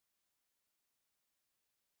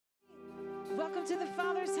welcome to the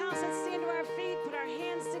Father's house. Let's stand to our feet, put our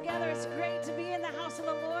hands together. It's great to be in the house of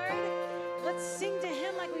the Lord. Let's sing to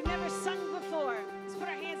him like we've never sung before. Let's put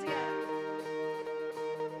our hands together.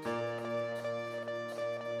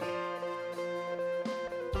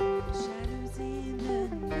 Shadows in the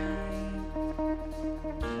night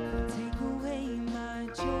take away my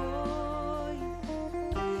joy.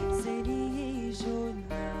 Steady is your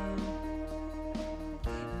love,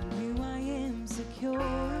 in you I am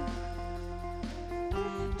secure.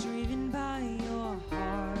 Driven by your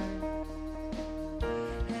heart,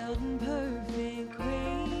 held in perfect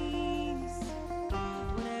grace.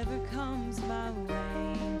 Whatever comes my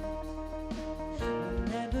way will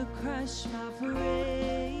never crush my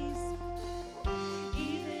praise.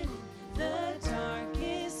 Even the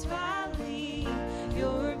darkest valley,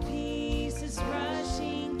 your peace is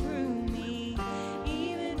rushing through me.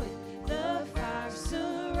 Even with the fire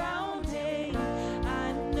surrounding,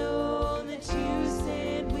 I know that you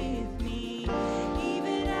stand with me.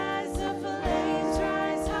 Even as the flames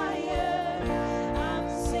rise higher, I'm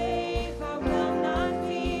safe, I will not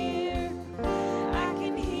fear. I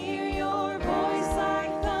can hear your voice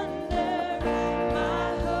like thunder,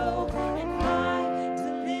 my hope and my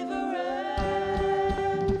deliverer.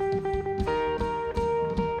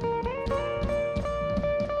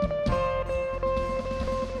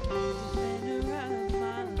 Defender of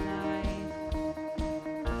my life,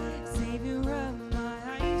 Savior of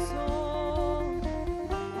my soul.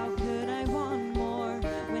 How could I want more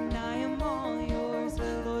when I am all yours?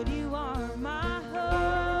 Lord, you are my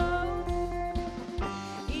hope.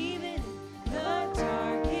 Even the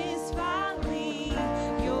darkest valley,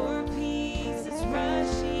 your peace is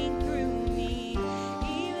rushing through me.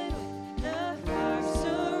 Even with the fire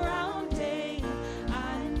surrounding,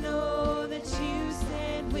 I know that you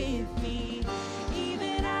stand with me.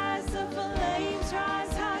 Even as the flames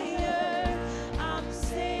rise higher, I'm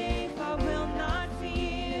safe, I will not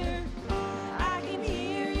fear. I can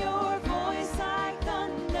hear your voice like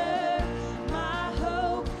thunder, my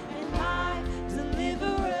hope and my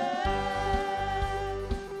deliverer.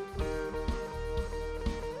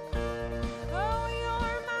 Oh,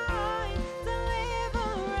 you're my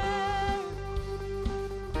deliverer.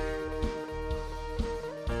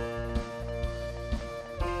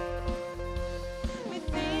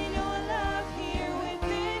 Within your love here,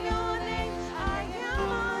 within your name, I am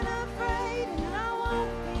unafraid and I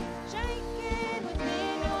won't be shaken.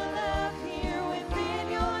 Within your love here, within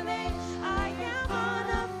your name, I am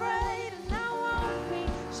unafraid and I won't be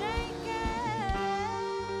shaken.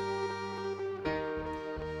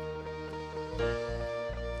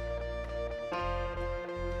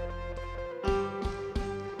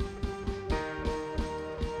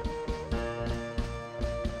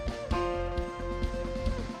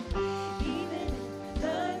 Even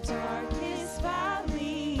the darkest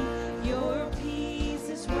valley, your peace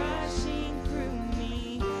is rushing through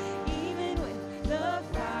me. Even with the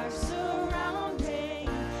fire surrounding,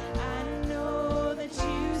 I know that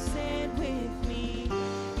you stand with me.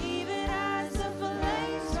 Even as the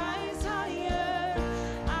flames rise higher,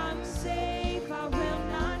 I'm safe, I will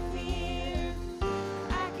not fear.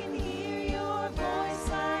 I can hear your voice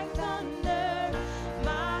like thunder,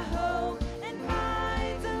 my hope and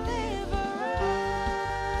my deliverer.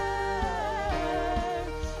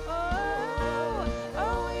 Oh,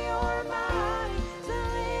 oh, you're my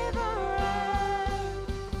deliverer.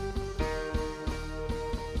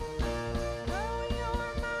 Oh,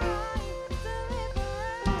 you're my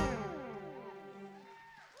deliverer.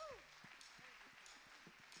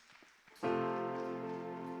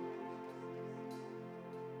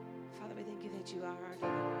 Father, we thank you that you are our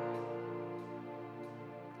deliverer.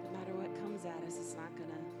 No matter what comes at us, it's not going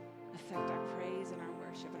to affect our praise and our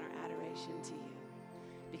worship and our adoration to you,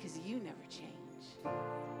 because you never change.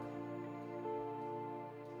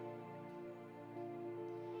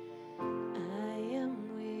 I am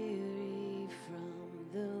weary from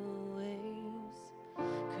the waves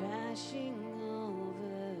crashing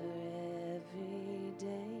over every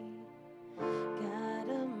day. God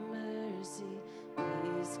of mercy,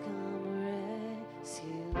 please come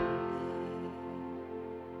rescue me.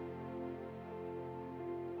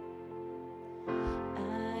 I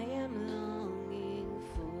am longing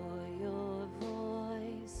for your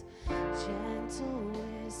voice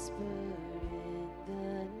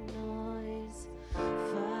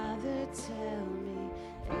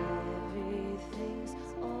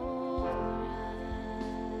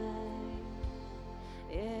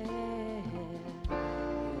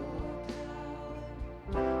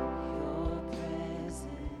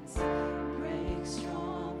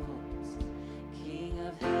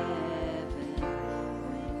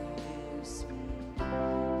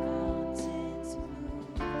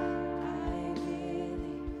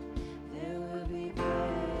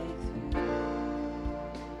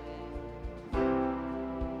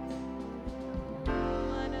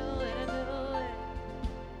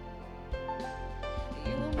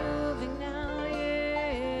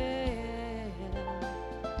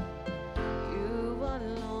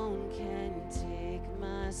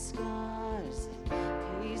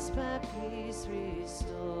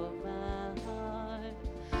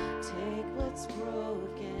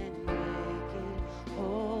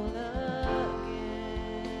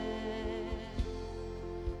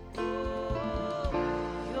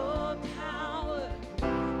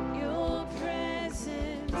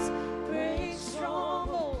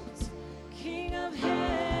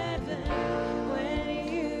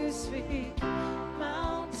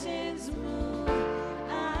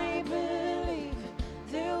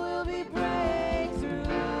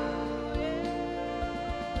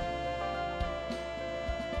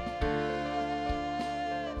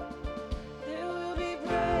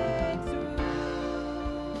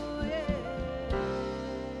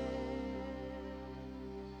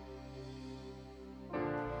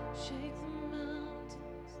Shake the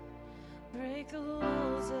mountains, break the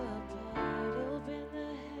walls apart, open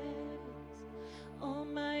the heavens.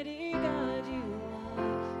 Almighty God, you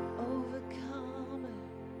are overcomer,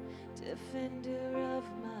 defender of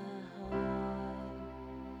my heart.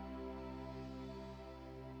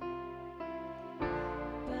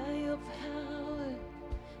 By your power,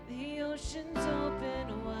 the oceans open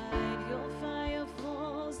wide, your fire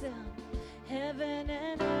falls down, heaven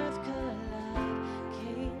and earth collide.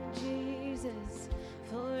 King Jesus,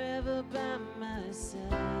 forever by my side.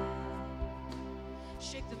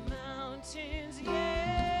 Shake the mountains,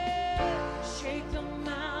 yeah. Shake the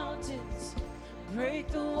mountains, break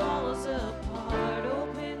the walls apart,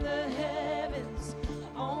 open the heavens.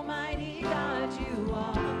 Almighty God, you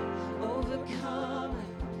are overcomer,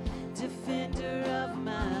 defender of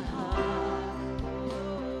my heart.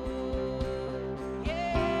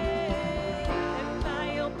 Yeah, and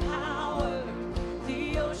by your power,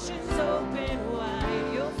 the oceans open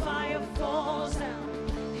wide, your fire falls down,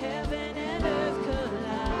 heaven and earth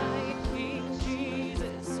collide. King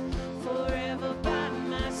Jesus, forever by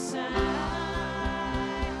my side.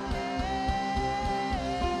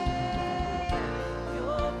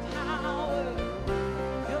 Your power,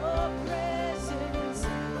 your presence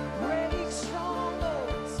breaks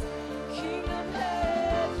strongholds. King of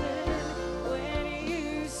heaven, when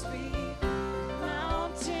you speak,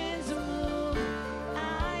 mountains move.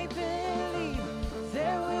 I believe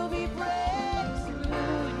there will be breakthrough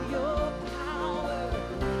in your power.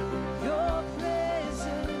 Your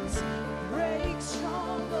presence breaks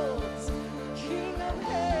strongholds. King of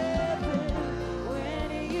heaven, when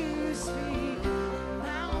you speak,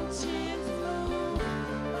 mountains move.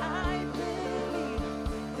 I believe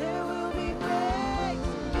there will be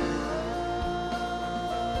breakthrough.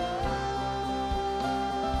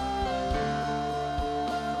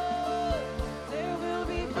 There will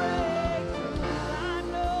be breakthrough. I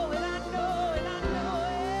know it, I know it, I know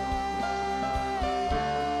it.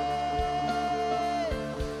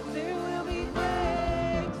 There will be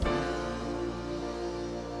breakthrough.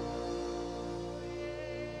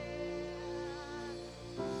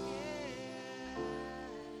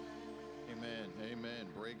 Amen. Amen.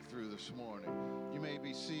 Breakthrough this morning. You may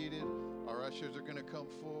be seated. Our ushers are going to come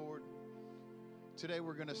forward. Today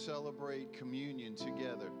we're going to celebrate communion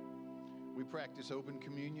together. We practice open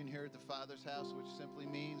communion here at the Father's house, which simply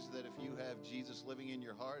means that if you have Jesus living in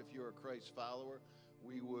your heart, if you're a Christ follower,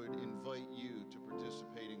 we would invite you to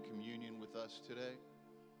participate in communion with us today.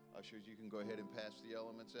 Ushers, you can go ahead and pass the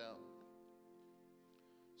elements out.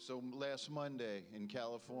 So last Monday in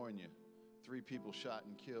California, 3 people shot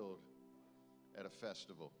and killed at a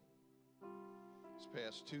festival. This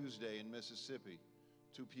past Tuesday in Mississippi,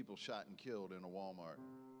 2 people shot and killed in a Walmart.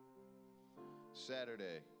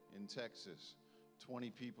 Saturday in Texas, 20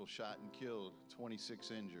 people shot and killed,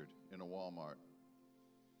 26 injured in a Walmart.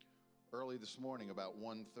 Early this morning, about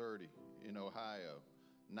 1:30 in Ohio,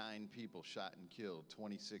 9 people shot and killed,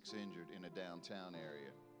 26 injured in a downtown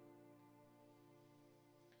area.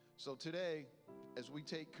 So today, as we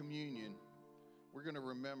take communion, we're going to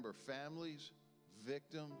remember families,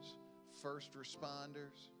 victims, first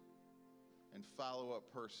responders, and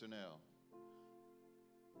follow-up personnel.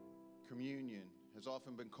 Communion has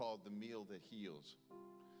often been called the meal that heals.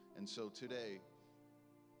 And so today,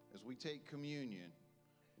 as we take communion,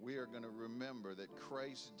 we are going to remember that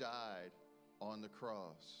Christ died on the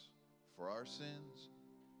cross for our sins,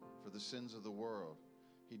 for the sins of the world.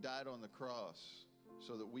 He died on the cross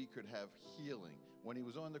so that we could have healing. When he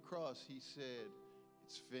was on the cross, he said,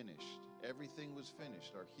 it's finished. Everything was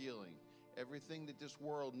finished. Our healing, everything that this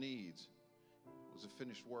world needs was a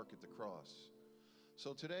finished work at the cross.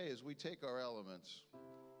 So today, as we take our elements,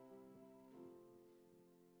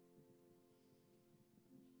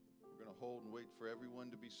 we're going to hold and wait for everyone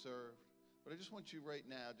to be served. But I just want you right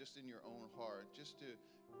now, just in your own heart, just to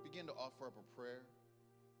begin to offer up a prayer.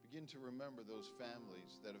 Begin to remember those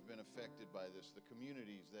families that have been affected by this, the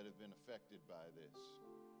communities that have been affected by this.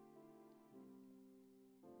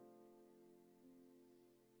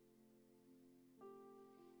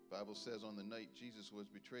 The Bible says on the night Jesus was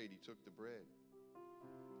betrayed, he took the bread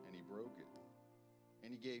and he broke it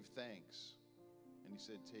and he gave thanks and he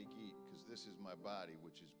said, take, eat, because this is my body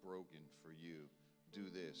which is broken for you.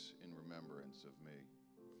 Do this in remembrance of me.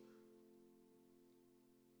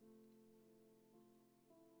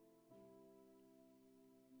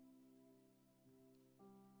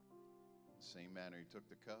 In the same manner, he took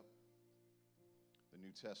the cup, the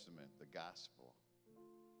New Testament, the gospel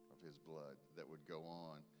of his blood that would go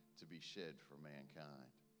on to be shed for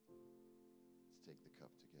mankind. Let's take the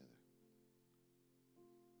cup together.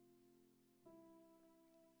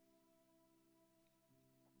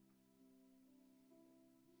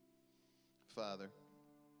 Father,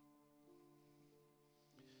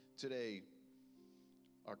 today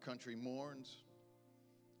our country mourns,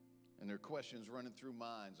 and there are questions running through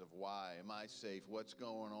minds of why, am I safe, what's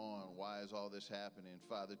going on, why is all this happening?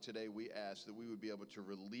 Father, today we ask that we would be able to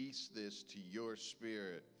release this to your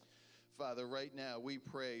Spirit. Father, right now we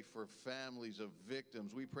pray for families of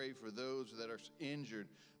victims. We pray for those that are injured,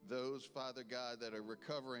 those, Father God, that are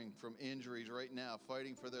recovering from injuries right now,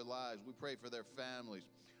 fighting for their lives. We pray for their families.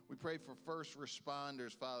 We pray for first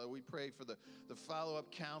responders, Father. We pray for the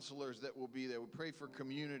follow-up counselors that will be there. We pray for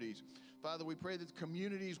communities. Father, we pray that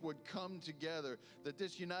communities would come together, that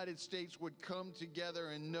this United States would come together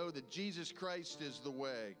and know that Jesus Christ is the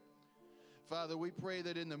way. Father, we pray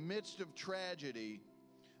that in the midst of tragedy,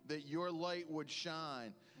 that your light would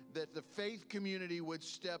shine, that the faith community would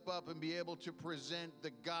step up and be able to present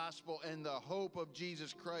the gospel and the hope of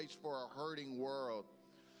Jesus Christ for a hurting world.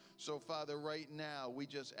 So, Father, right now, we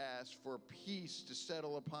just ask for peace to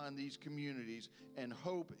settle upon these communities and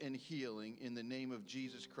hope and healing in the name of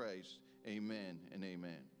Jesus Christ. Amen and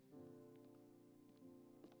amen.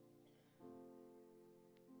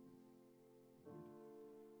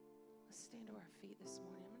 Let's stand to our feet this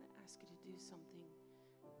morning. I'm going to ask you to do something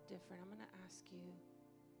different. I'm going to ask you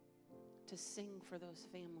to sing for those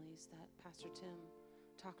families that Pastor Tim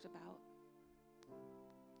talked about.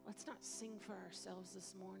 Let's not sing for ourselves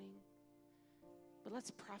this morning, but let's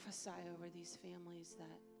prophesy over these families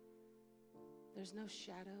that there's no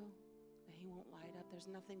shadow that he won't light up. There's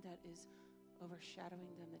nothing that is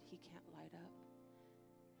overshadowing them that he can't light up.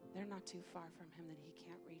 They're not too far from him that he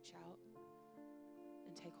can't reach out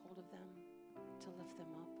and take hold of them to lift them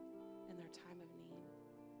up in their time of need.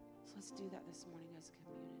 So let's do that this morning as a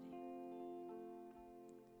community.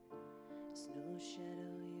 There's no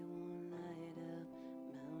shadow you won't light up,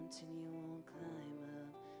 mountain you won't climb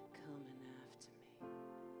up, coming after me.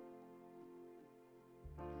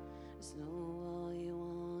 There's no wall you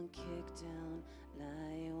won't kick down,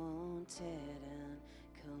 lie you won't tear down,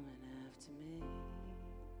 coming after me.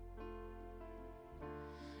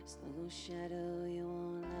 There's no shadow you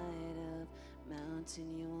won't light up,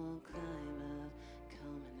 mountain you won't climb up,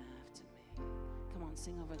 coming after me. Come on,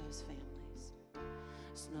 sing over those families.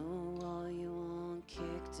 There's no wall you won't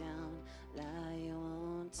kick down, lie you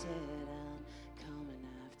won't tear down, coming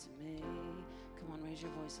after me. Come on, raise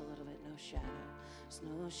your voice a little bit. No shadow. There's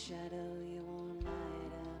no shadow you won't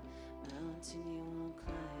light up, mountain you won't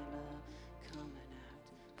climb up, coming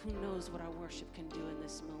after. Who knows what our worship can do in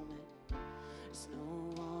this moment? There's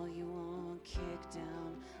no wall you won't kick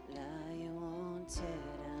down, lie you won't tear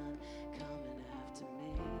down, coming after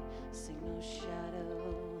me. Sing no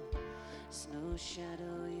shadow. There's no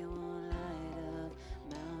shadow you won't light up,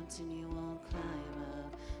 mountain you won't climb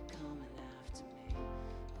up, coming after me.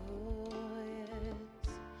 Oh yes.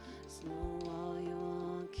 There's no wall you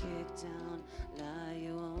won't kick down, lie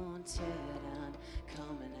you won't tear down,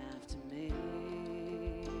 coming after me.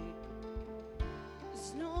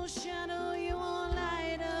 There's no shadow you won't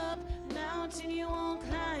light up, mountain you won't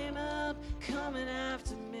climb up, coming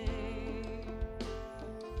after me.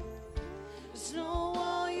 There's no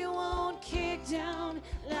wall you won't kick down,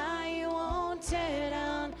 lie you won't tear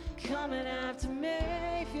down, coming after me.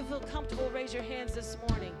 If you feel comfortable, raise your hands this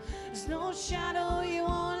morning. There's no shadow you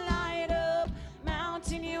won't light up,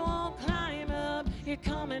 mountain you won't climb up, you're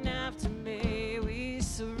coming after me. We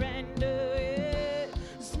surrender, yeah.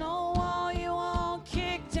 There's no wall you won't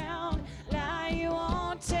kick down, lie you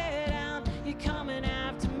won't tear down, you're coming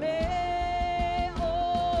after me.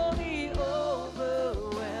 Oh, the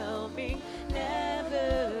overwhelming,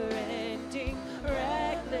 never-ending,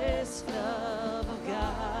 reckless love of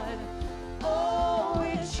God. Oh,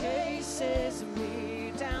 it chases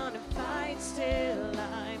me down and fights till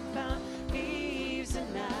I'm found, leaves a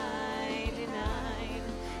 99,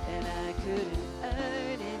 and I couldn't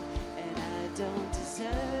earn it,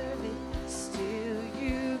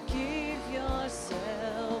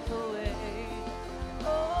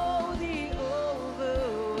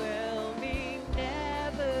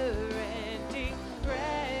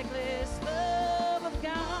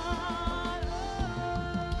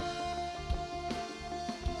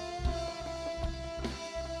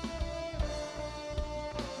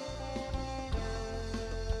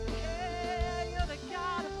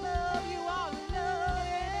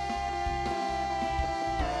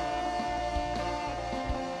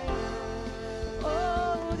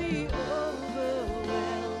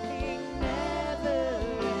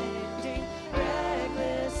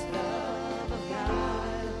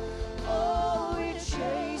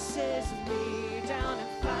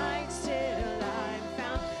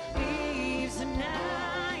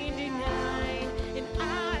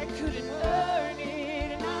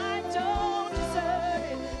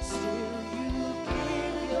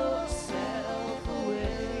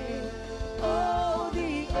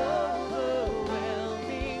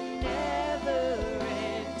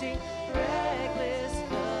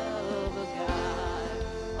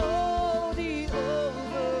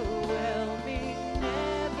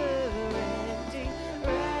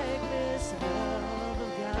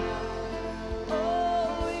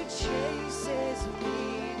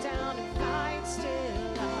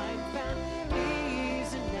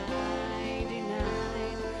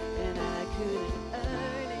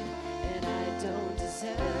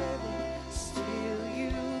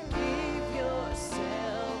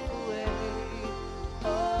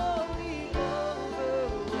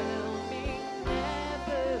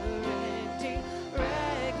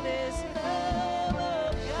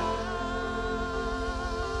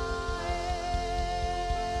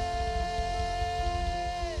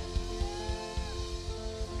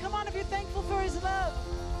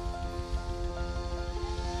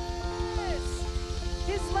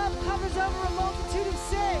 love covers over a multitude of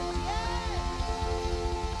sins.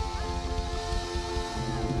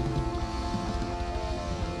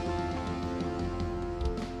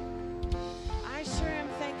 I sure am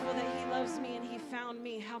thankful that he loves me and he found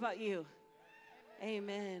me. How about you?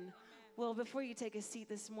 Amen. Well, before you take a seat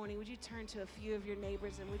this morning, would you turn to a few of your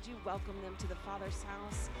neighbors and would you welcome them to the Father's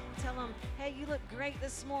house? Tell them, hey, you look great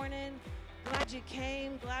this morning. Glad you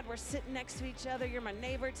came. Glad we're sitting next to each other. You're my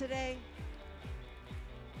neighbor today.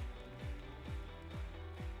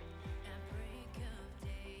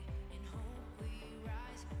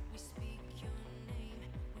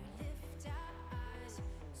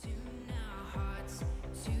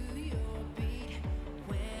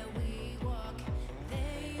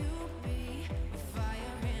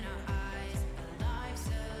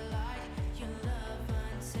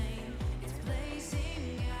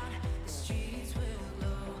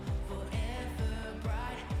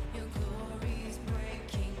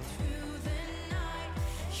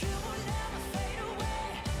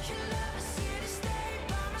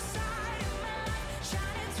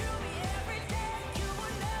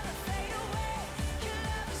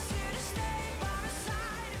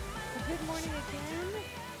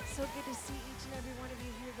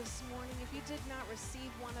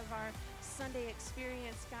 Receive one of our Sunday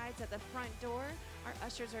experience guides at the front door. Our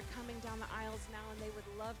ushers are coming down the aisles now and they would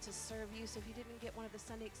love to serve you. So if you didn't get one of the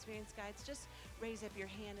Sunday experience guides, just raise up your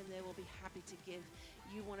hand and they will be happy to give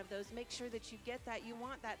you one of those. Make sure that you get that. You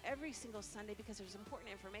want that every single Sunday because there's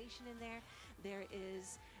important information in there. There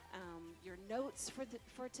is your notes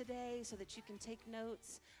for today so that you can take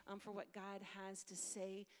notes for what God has to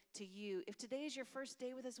say to you. If today is your first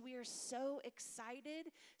day with us, we are so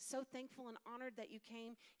excited, so thankful and honored that you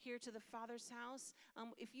came here to the Father's house.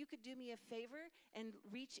 If you could do me a favor and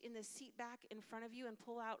reach in the seat back in front of you and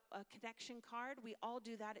pull out a connection card. We all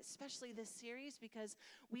do that, especially this series, because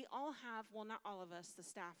we all have, well, not all of us, the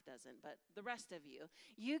staff doesn't, but the rest of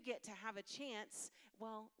you get to have a chance.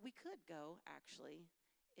 Well, we could go, actually,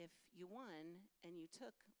 if you won and you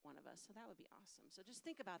took one of us. So that would be awesome. So just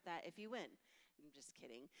think about that if you win. I'm just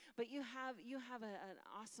kidding. But you have an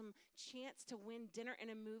awesome chance to win dinner and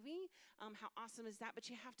a movie. How awesome is that? But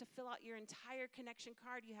you have to fill out your entire connection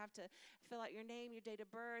card. You have to fill out your name, your date of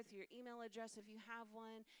birth, your email address if you have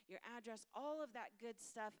one, your address, all of that good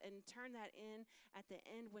stuff, and turn that in at the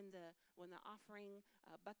end when the offering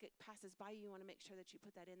bucket passes by you. You want to make sure that you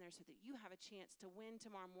put that in there so that you have a chance to win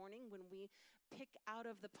tomorrow morning when we pick out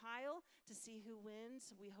of the pile to see who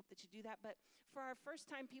wins. We hope that you do that. But for our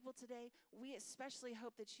first-time people today, we especially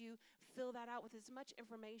hope that you fill that out with as much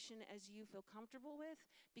information as you feel comfortable with,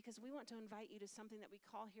 because we want to invite you to something that we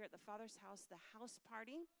call here at the Father's house the house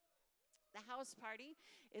party. The house party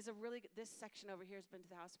is this section over here has been to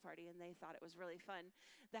the house party, and they thought it was really fun.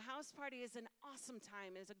 The house party is an awesome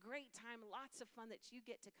time. It's a great time, lots of fun that you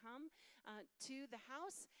get to come to the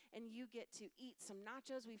house, and you get to eat some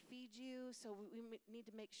nachos. We feed you, so we need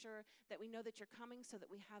to make sure that we know that you're coming so that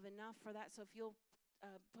we have enough for that. So if you'll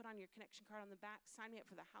put on your connection card on the back, sign me up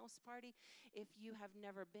for the house party if you have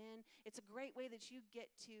never been. It's a great way that you get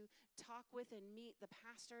to talk with and meet the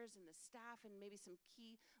pastors and the staff and maybe some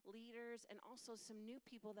key leaders and also some new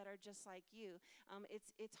people that are just like you.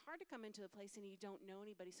 It's hard to come into a place and you don't know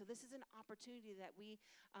anybody. So this is an opportunity that we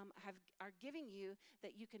are giving you,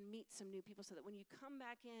 that you can meet some new people so that when you come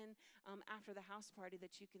back in after the house party,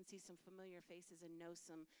 that you can see some familiar faces and know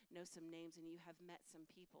some names, and you have met some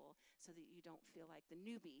people so that you don't feel like the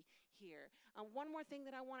newbie here. One more thing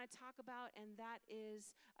that I want to talk about, and that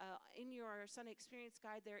is in your Sunday Experience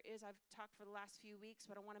Guide, I've talked for the last few weeks,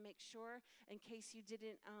 but I want to make sure in case you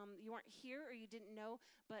weren't here or you didn't know,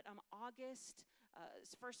 but August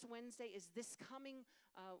first Wednesday is this coming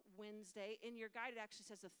Wednesday. In your guide, it actually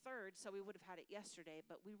says the 3rd, so we would have had it yesterday,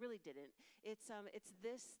 but we really didn't. It's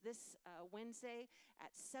this Wednesday at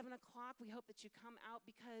 7 o'clock. We hope that you come out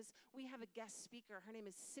because we have a guest speaker. Her name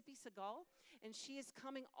is Sippy Segal, and she is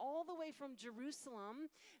coming all the way from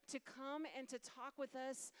Jerusalem to come and to talk with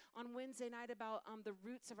us on Wednesday night about the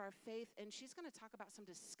roots of our faith, and she's going to talk about some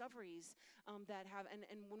discoveries that have,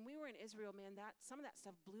 and when we were in Israel, man, some of that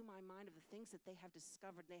stuff blew my mind of the things that they have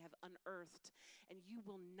discovered, they have unearthed, and you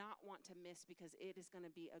will not want to miss because it is going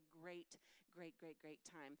to be a great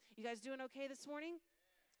time. You guys doing okay this morning?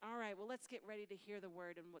 All right, well, let's get ready to hear the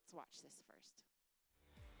word, and let's watch this first.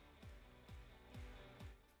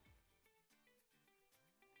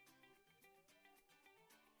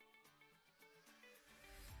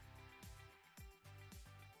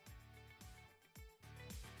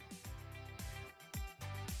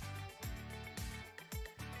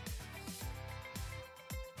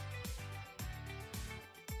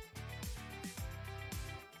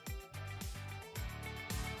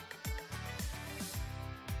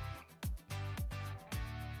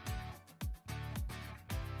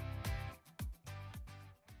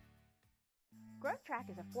 Growth Track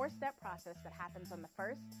is a 4-step process that happens on the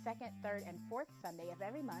first, second, third, and fourth Sunday of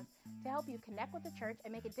every month to help you connect with the church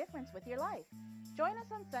and make a difference with your life. Join us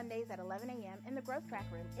on Sundays at 11 a.m. in the Growth Track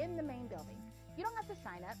room in the main building. You don't have to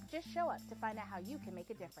sign up, just show up to find out how you can make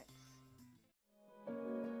a difference.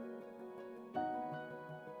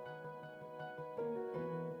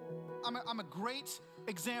 I'm a great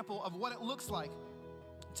example of what it looks like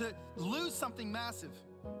to lose something massive,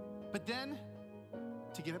 but then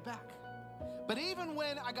to get it back. But even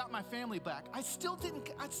when I got my family back, I still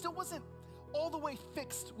wasn't all the way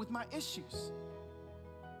fixed with my issues.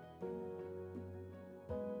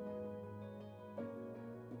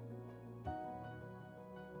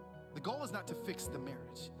 The goal is not to fix the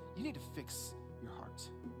marriage. You need to fix your heart.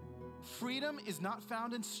 Freedom is not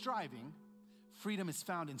found in striving. Freedom is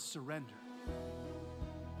found in surrender.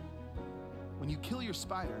 When you kill your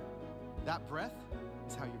spider, that breath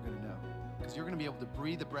is how you're going to know. Because you're going to be able to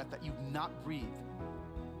breathe the breath that you've not breathed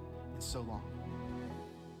in so long.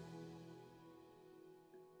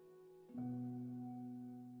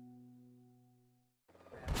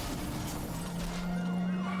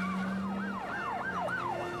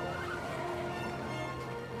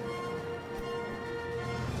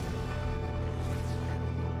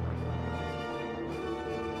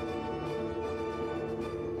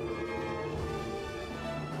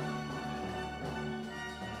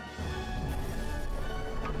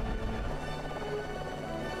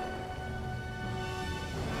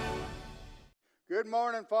 Good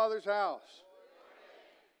morning, Father's house.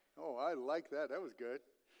 Oh, I like that. That was good.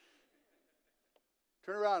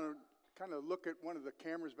 Turn around and kind of look at one of the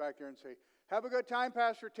cameras back there and say, "Have a good time,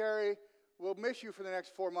 Pastor Terry. We'll miss you for the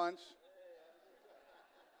next 4 months."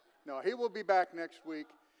 No, he will be back next week.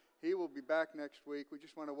 He will be back next week. We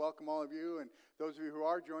just want to welcome all of you, and those of you who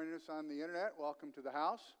are joining us on the internet, welcome to the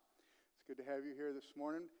house. It's good to have you here this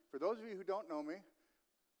morning. For those of you who don't know me,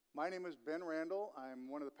 my name is Ben Randall. I'm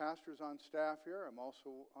one of the pastors on staff here. I'm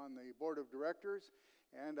also on the board of directors,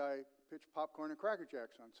 and I pitch popcorn and Cracker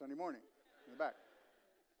Jacks on Sunday morning in the back.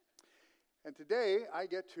 And today, I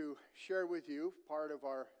get to share with you part of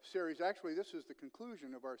our series. Actually, this is the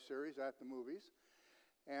conclusion of our series at the movies,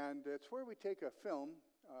 and it's where we take a film,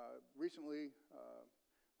 recently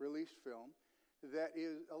released film, that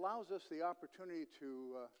allows us the opportunity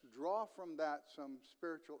to draw from that some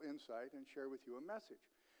spiritual insight and share with you a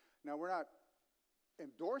message. Now, we're not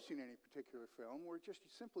endorsing any particular film. We're just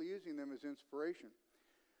simply using them as inspiration.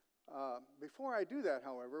 Before I do that,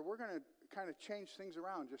 however, we're going to kind of change things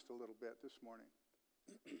around just a little bit this morning.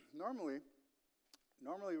 Normally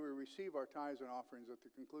we receive our tithes and offerings at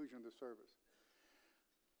the conclusion of the service.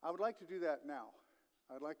 I would like to do that now.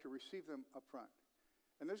 I'd like to receive them up front.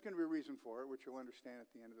 And there's going to be a reason for it, which you'll understand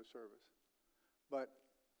at the end of the service. But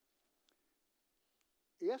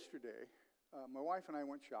yesterday, my wife and I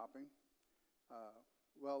went shopping.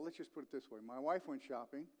 Well, let's just put it this way. My wife went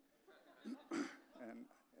shopping,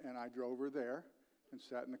 and I drove her there and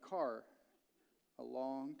sat in the car a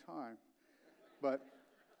long time. But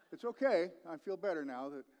it's okay. I feel better now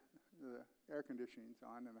that the air conditioning's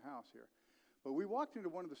on in the house here. But we walked into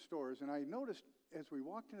one of the stores, and I noticed as we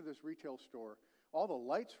walked into this retail store, all the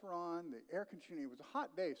lights were on, the air conditioning. It was a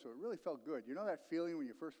hot day, so it really felt good. You know that feeling when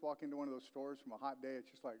you first walk into one of those stores from a hot day?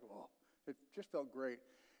 It's just like, oh. It just felt great.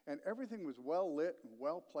 And everything was well lit and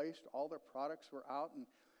well placed. All their products were out.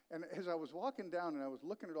 And as I was walking down and I was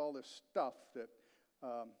looking at all this stuff that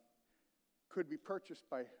could be purchased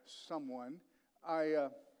by someone,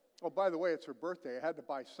 oh, by the way, it's her birthday. I had to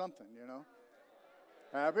buy something, you know.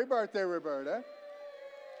 Happy birthday, Roberta.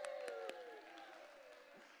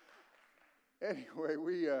 Anyway,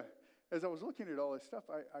 as I was looking at all this stuff,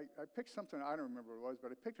 I picked something, I don't remember what it was,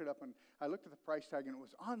 but I picked it up and I looked at the price tag and it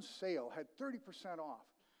was on sale, had 30% off.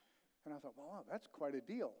 And I thought, well, wow, that's quite a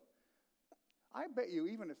deal. I bet you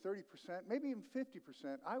even at 30%, maybe even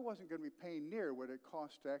 50%, I wasn't going to be paying near what it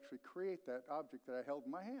cost to actually create that object that I held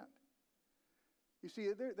in my hand. You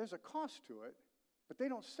see, there's a cost to it, but they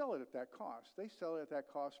don't sell it at that cost. They sell it at that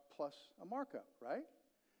cost plus a markup, right?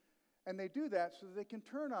 And they do that so that they can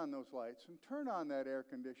turn on those lights and turn on that air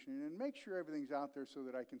conditioning and make sure everything's out there so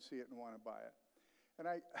that I can see it and want to buy it. And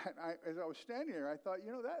I as I was standing there, I thought,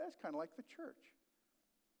 you know, that's kind of like the church.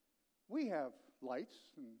 We have lights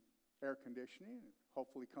and air conditioning and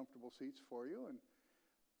hopefully comfortable seats for you.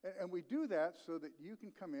 And we do that so that you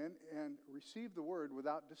can come in and receive the word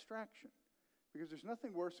without distraction. Because there's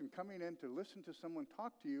nothing worse than coming in to listen to someone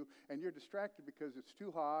talk to you and you're distracted because it's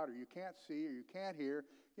too hot or you can't see or you can't hear,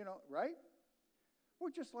 you know, right?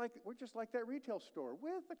 We're just like that retail store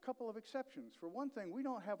with a couple of exceptions. For one thing, we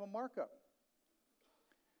don't have a markup.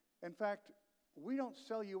 In fact, we don't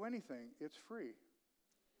sell you anything. It's free.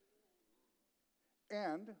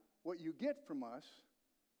 And what you get from us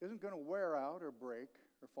isn't going to wear out or break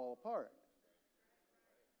or fall apart.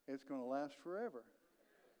 It's going to last forever.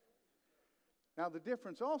 Now, the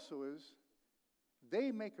difference also is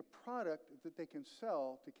they make a product that they can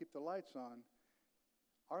sell to keep the lights on.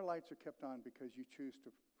 Our lights are kept on because you choose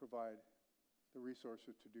to provide the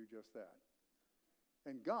resources to do just that.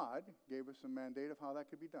 And God gave us a mandate of how that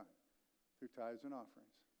could be done, through tithes and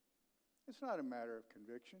offerings. It's not a matter of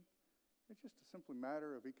conviction. It's just a simple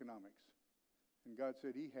matter of economics. And God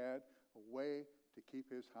said he had a way to keep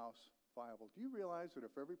his house viable. Do you realize that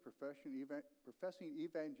if every professing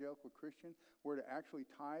evangelical Christian were to actually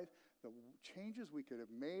tithe, the changes we could have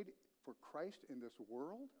made for Christ in this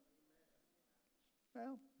world?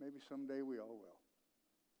 Well, maybe someday we all will.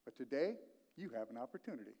 But today, you have an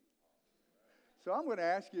opportunity. So I'm going to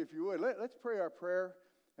ask you, if you would, let's pray our prayer.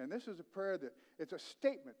 And this is a prayer that it's a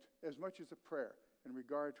statement as much as a prayer in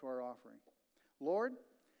regard to our offering. Lord,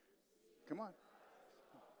 come on.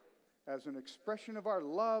 As an expression of our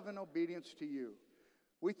love and obedience to you,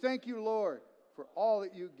 we thank you, Lord, for all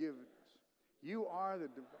that you've given us. You are the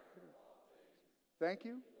divider. Thank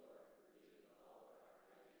you.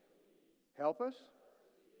 Help us.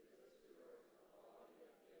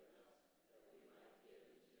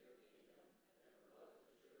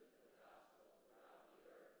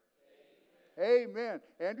 Amen.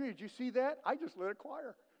 Andrew, did you see that? I just led a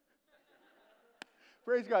choir.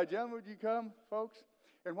 Praise God. Gentlemen, would you come, folks?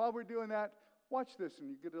 And while we're doing that, watch this and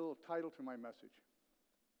you get a little title to my message.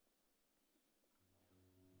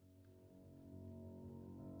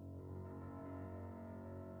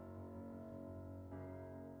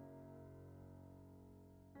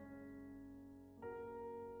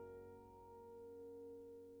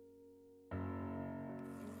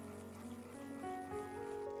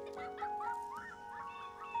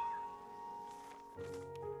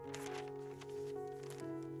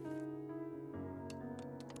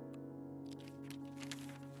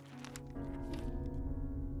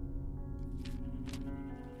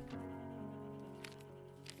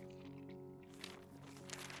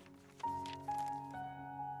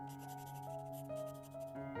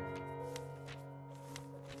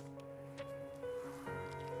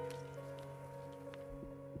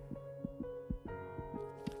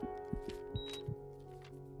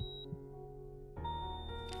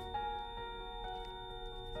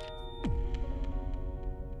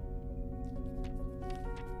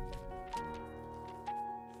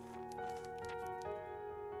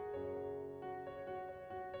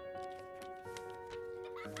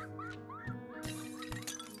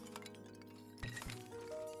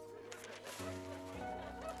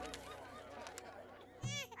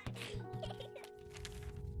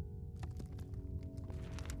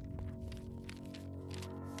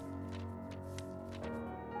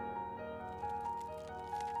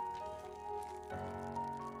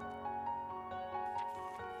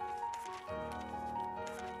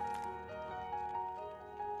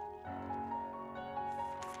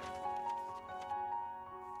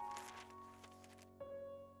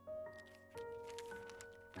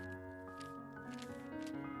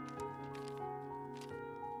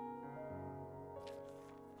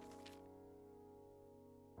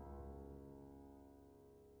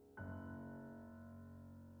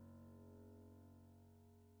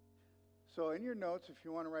 So in your notes, if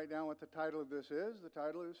you want to write down what the title of this is, the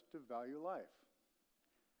title is To Value Life.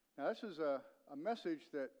 Now this is a message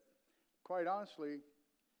that, quite honestly,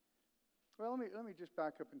 well, let me just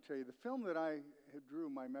back up and tell you. The film that I drew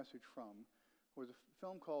my message from was a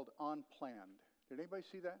film called Unplanned. Did anybody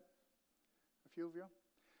see that? A few of you?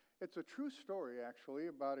 It's a true story, actually,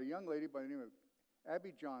 about a young lady by the name of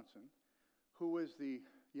Abby Johnson, who was the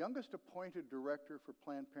youngest appointed director for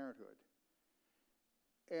Planned Parenthood.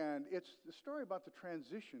 And it's the story about the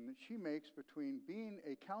transition that she makes between being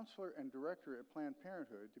a counselor and director at Planned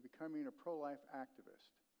Parenthood to becoming a pro-life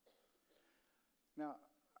activist. Now,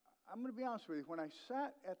 I'm going to be honest with you. When I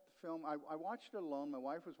sat at the film, I watched it alone. My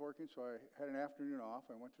wife was working, so I had an afternoon off.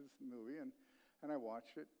 I went to the movie, and I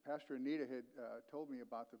watched it. Pastor Anita had told me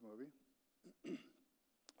about the movie.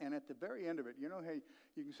 And at the very end of it, you know, hey,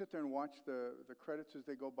 you can sit there and watch the credits as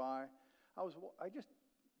they go by. I just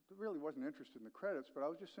really wasn't interested in the credits, but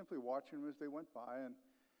I was just simply watching them as they went by.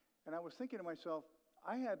 And I was thinking to myself,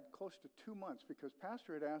 I had close to 2 months, because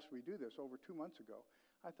Pastor had asked me to do this over 2 months ago.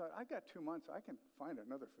 I thought, I got 2 months. I can find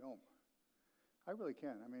another film. I really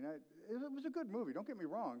can. I mean, it was a good movie. Don't get me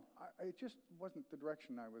wrong. It just wasn't the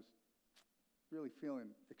direction I was really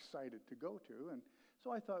feeling excited to go to. And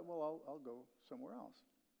so I thought, well, I'll go somewhere else.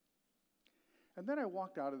 And then I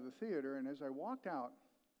walked out of the theater, and as I walked out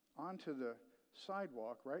onto the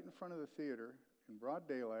sidewalk right in front of the theater in broad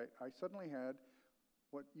daylight, I suddenly had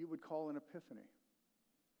what you would call an epiphany.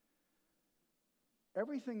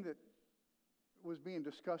 Everything that was being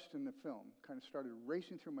discussed in the film kind of started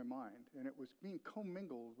racing through my mind, and it was being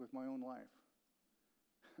commingled with my own life.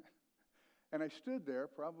 And I stood there,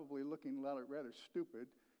 probably looking rather stupid,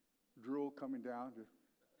 drool coming down, just,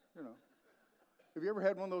 you know. Have you ever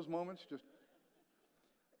had one of those moments?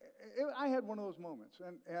 I had one of those moments,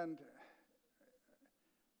 and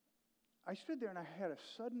I stood there and I had a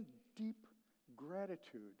sudden deep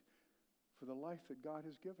gratitude for the life that God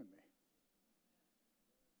has given me.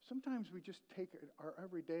 Sometimes we just take our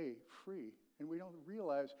everyday free and we don't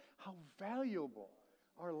realize how valuable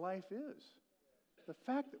our life is. The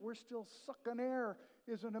fact that we're still sucking air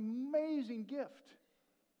is an amazing gift.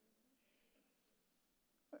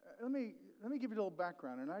 Let me give you a little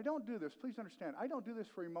background, and I don't do this. Please understand, I don't do this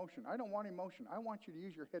for emotion. I don't want emotion. I want you to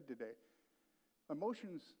use your head today.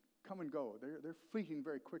 Emotions come and go. They're fleeting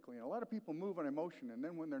very quickly, and a lot of people move on emotion, and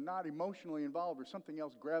then when they're not emotionally involved or something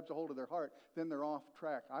else grabs a hold of their heart, then they're off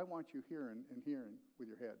track. I want you hearing with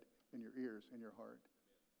your head and your ears and your heart.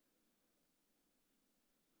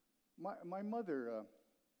 My mother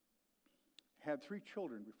had 3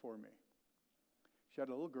 children before me. She had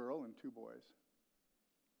a little girl and 2 boys.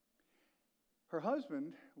 Her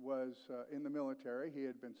husband was in the military. He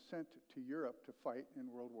had been sent to Europe to fight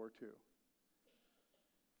in World War II.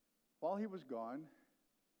 While he was gone,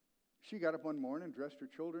 she got up one morning, dressed her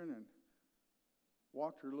children, and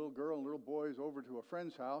walked her little girl and little boys over to a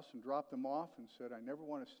friend's house and dropped them off and said, "I never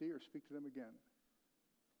want to see or speak to them again."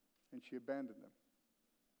 And she abandoned them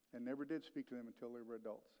and never did speak to them until they were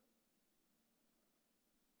adults.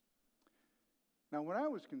 Now, when I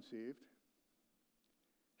was conceived,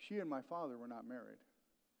 she and my father were not married.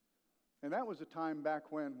 And that was a time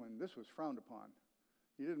back when this was frowned upon.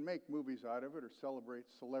 You didn't make movies out of it or celebrate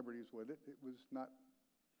celebrities with it. It was not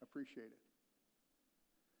appreciated.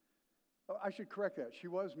 Oh, I should correct that. She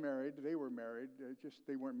was married. They were married.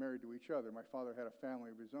 They weren't married to each other. My father had a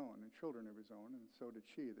family of his own and children of his own, and so did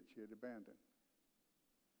she that she had abandoned.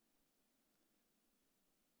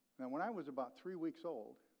 Now, when I was about 3 weeks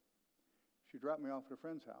old, she dropped me off at a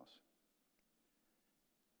friend's house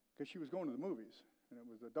because she was going to the movies, and it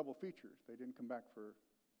was a double feature. They didn't come back for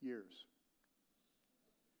years.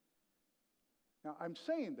 Now, I'm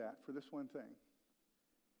saying that for this one thing.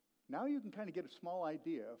 Now you can kind of get a small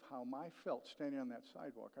idea of how I felt standing on that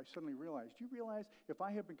sidewalk. I suddenly realized, do you realize if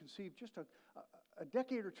I had been conceived just a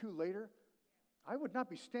decade or 2 later, I would not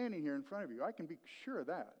be standing here in front of you. I can be sure of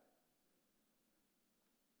that.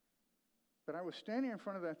 But I was standing in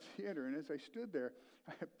front of that theater, and as I stood there,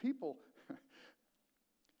 people,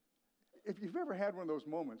 if you've ever had one of those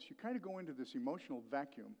moments, you kind of go into this emotional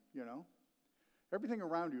vacuum, you know? Everything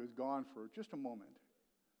around you is gone for just a moment.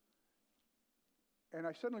 And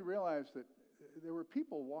I suddenly realized that there were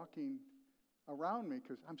people walking around me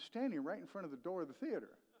because I'm standing right in front of the door of the theater.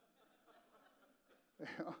 You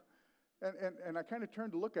know? And I kind of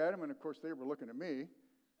turned to look at them, and of course they were looking at me.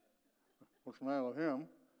 What's the matter with him?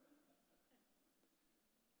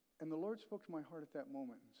 And the Lord spoke to my heart at that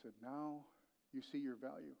moment and said, now you see your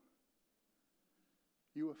value.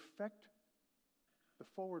 You affect the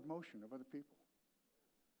forward motion of other people.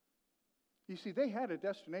 You see, they had a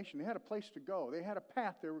destination. They had a place to go. They had a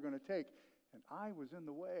path they were going to take, and I was in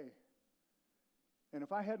the way. And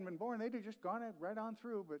if I hadn't been born, they'd have just gone right on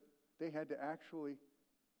through, but they had to actually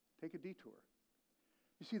take a detour.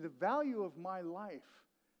 You see, the value of my life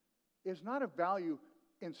is not a value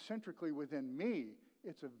incentrically within me.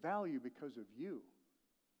 It's a value because of you.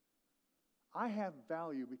 I have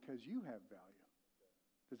value because you have value.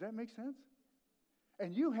 Does that make sense?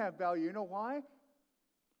 And you have value. You know why?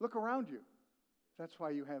 Look around you. That's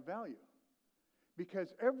why you have value.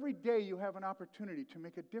 Because every day you have an opportunity to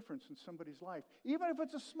make a difference in somebody's life, even if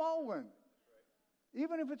it's a small one.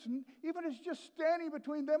 Even if it's just standing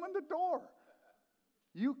between them and the door.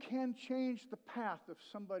 You can change the path of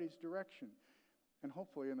somebody's direction, and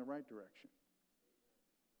hopefully in the right direction.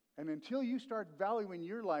 And until you start valuing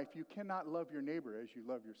your life, you cannot love your neighbor as you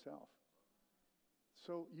love yourself.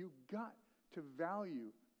 So you've got to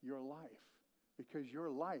value your life, because your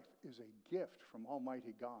life is a gift from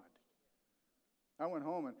Almighty God. I went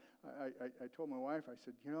home and I told my wife, I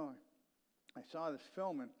said, you know, I saw this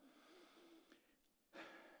film and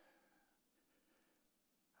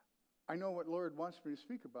I know what Lord wants me to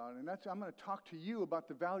speak about, and I'm going to talk to you about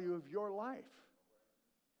the value of your life.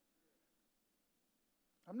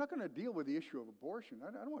 I'm not going to deal with the issue of abortion.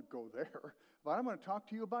 I don't want to go there, but I'm going to talk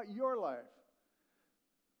to you about your life.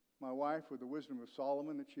 My wife, with the wisdom of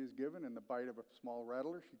Solomon that she has given and the bite of a small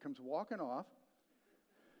rattler, she comes walking off.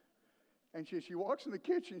 And she walks in the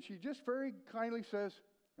kitchen. She just very kindly says,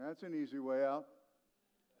 "That's an easy way out."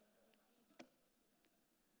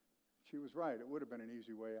 She was right. It would have been an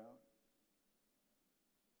easy way out.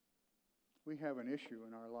 We have an issue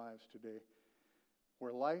in our lives today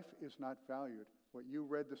where life is not valued. What you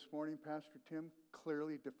read this morning, Pastor Tim,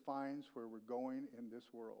 clearly defines where we're going in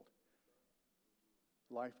this world.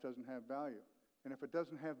 Life doesn't have value. And if it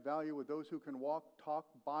doesn't have value with those who can walk, talk,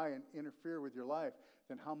 buy, and interfere with your life,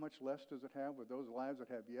 then how much less does it have with those lives that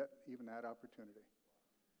have yet even that opportunity?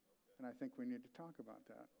 And I think we need to talk about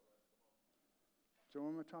that. So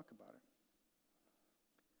I'm going to talk about it.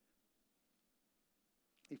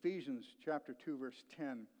 Ephesians chapter 2, verse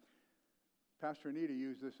 10. Pastor Anita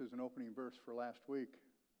used this as an opening verse for last week.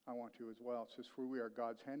 I want to as well. It says, "For we are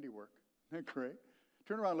God's handiwork." Isn't that great?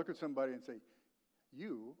 Turn around, look at somebody and say,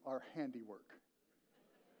 "You are handiwork."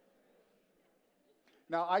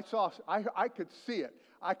 Now, I could see it.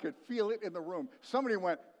 I could feel it in the room. Somebody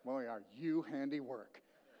went, "Boy, are you handiwork."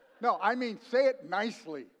 No, I mean, say it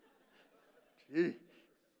nicely. Gee.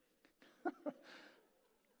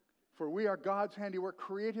 "For we are God's handiwork,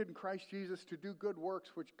 created in Christ Jesus to do good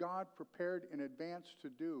works, which God prepared in advance to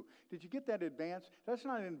do." Did you get that advance? That's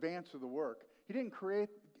not in advance of the work. He didn't create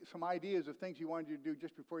some ideas of things he wanted you to do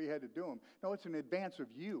just before you had to do them. No, it's in advance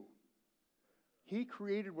of you. He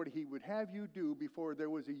created what he would have you do before there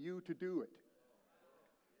was a you to do it.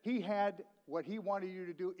 He had what he wanted you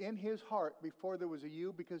to do in his heart before there was a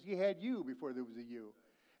you, because he had you before there was a you.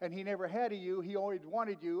 And he never had a you. He always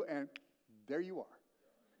wanted you, and there you are.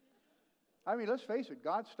 I mean, let's face it.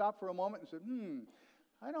 God stopped for a moment and said,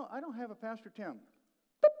 I don't have a Pastor Tim.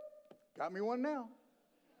 Got me one now.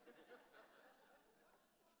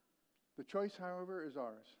 The choice, however, is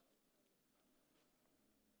ours.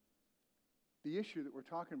 The issue that we're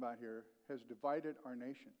talking about here has divided our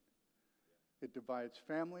nation. It divides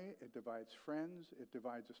family, it divides friends, it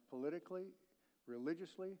divides us politically,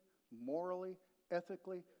 religiously, morally,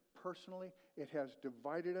 ethically, personally. It has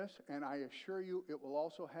divided us, and I assure you it will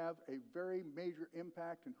also have a very major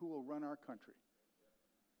impact in who will run our country.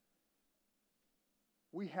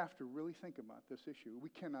 We have to really think about this issue. We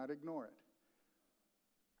cannot ignore it.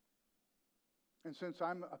 And since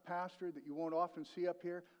I'm a pastor that you won't often see up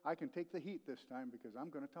here, I can take the heat this time because I'm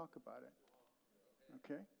going to talk about it.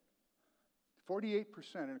 Okay?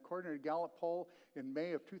 48%, and according to a Gallup poll in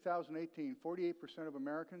May of 2018, 48% of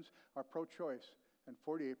Americans are pro-choice and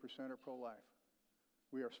 48% are pro-life.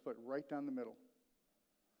 We are split right down the middle.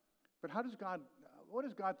 But what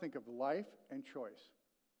does God think of life and choice?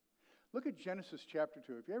 Look at Genesis chapter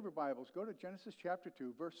 2. If you have your Bibles, go to Genesis chapter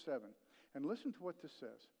 2, verse 7, and listen to what this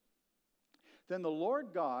says. "Then the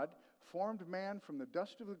Lord God formed man from the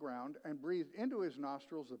dust of the ground and breathed into his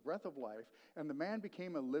nostrils the breath of life, and the man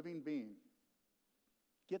became a living being."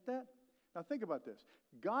 Get that? Now think about this.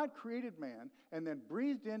 God created man and then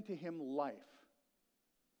breathed into him life.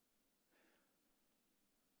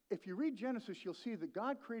 If you read Genesis, you'll see that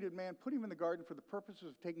God created man, put him in the garden for the purposes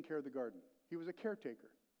of taking care of the garden. He was a caretaker.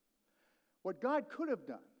 What God could have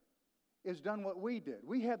done is done what we did.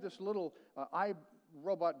 We have this little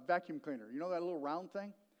iRobot vacuum cleaner. You know that little round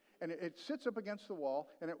thing? And it sits up against the wall,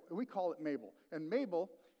 and we call it Mabel. And Mabel,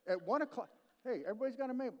 at 1 o'clock, hey, everybody's got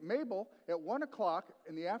a Mabel. Mabel, at 1 o'clock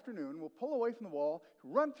in the afternoon, will pull away from the wall,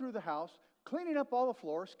 run through the house, cleaning up all the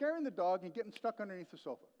floor, scaring the dog, and getting stuck underneath the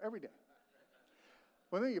sofa every day.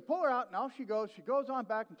 Well, then you pull her out, and off she goes. She goes on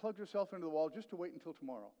back and plugs herself into the wall just to wait until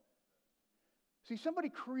tomorrow. See, somebody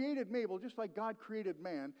created Mabel just like God created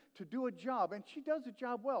man to do a job, and she does the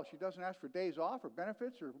job well. She doesn't ask for days off or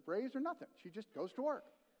benefits or raise or nothing. She just goes to work.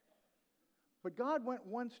 But God went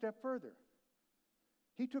one step further.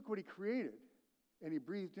 He took what he created and he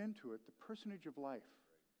breathed into it the personage of life.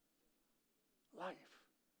 Life.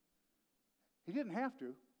 He didn't have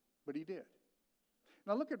to, but he did.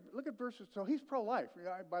 Now look at verses. So he's pro-life.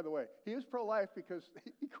 By the way, he is pro-life because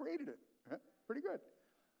he created it. Pretty good.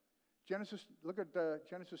 Look at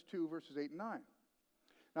Genesis 2, verses 8 and 9.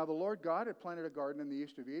 "Now the Lord God had planted a garden in the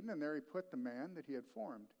east of Eden, and there he put the man that he had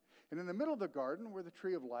formed. And in the middle of the garden were the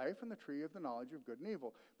tree of life and the tree of the knowledge of good and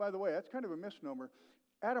evil." By the way, that's kind of a misnomer.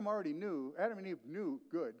 Adam and Eve knew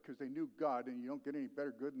good because they knew God, and you don't get any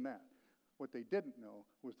better good than that. What they didn't know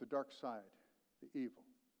was the dark side, the evil,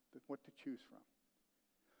 what to choose from.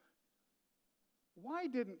 Why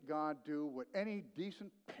didn't God do what any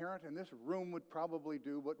decent parent in this room would probably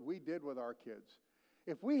do, what we did with our kids?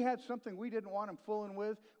 If we had something we didn't want them fooling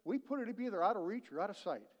with, we put it either out of reach or out of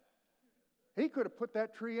sight. He could have put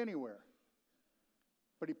that tree anywhere.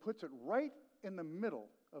 But he puts it right in the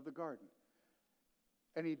middle of the garden.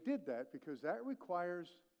 And he did that because that requires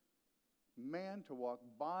man to walk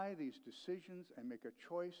by these decisions and make a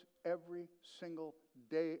choice every single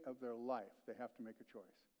day of their life. They have to make a choice.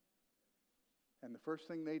 And the first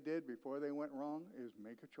thing they did before they went wrong is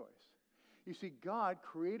make a choice. You see, God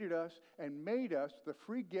created us and made us the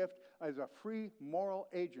free gift as a free moral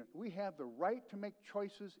agent. We have the right to make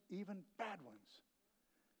choices, even bad ones.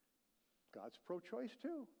 God's pro-choice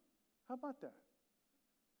too. How about that?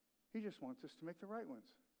 He just wants us to make the right ones.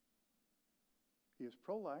 He is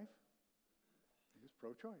pro-life. He is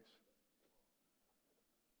pro-choice.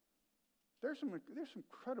 There's some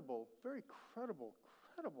credible, very credible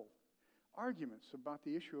arguments about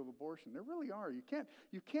the issue of abortion. There really are. You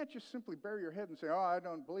can't just simply bury your head and say, oh, I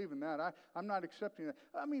don't believe in that. I'm not accepting that.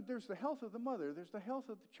 I mean, there's the health of the mother. There's the health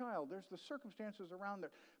of the child. There's the circumstances around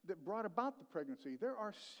that brought about the pregnancy. There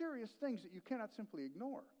are serious things that you cannot simply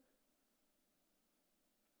ignore.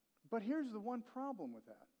 But here's the one problem with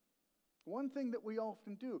that. One thing that we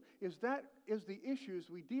often do is that is the issues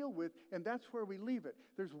we deal with, and that's where we leave it.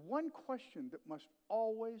 There's one question that must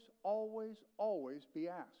always, always, always be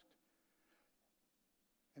asked.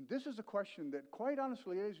 And this is a question that, quite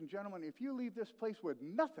honestly, ladies and gentlemen, if you leave this place with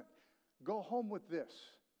nothing, go home with this.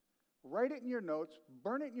 Write it in your notes,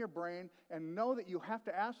 burn it in your brain, and know that you have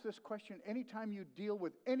to ask this question anytime you deal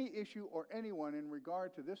with any issue or anyone in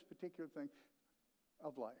regard to this particular thing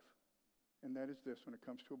of life. And that is this when it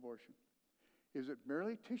comes to abortion. Is it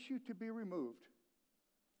merely tissue to be removed,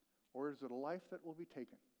 or is it a life that will be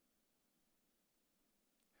taken?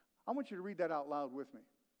 I want you to read that out loud with me.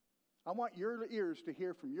 I want your ears to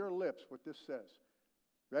hear from your lips what this says.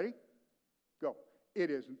 Ready? Go. It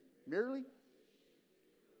is merely.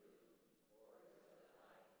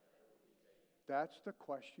 That's the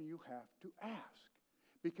question you have to ask.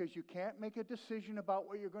 Because you can't make a decision about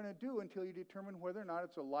what you're going to do until you determine whether or not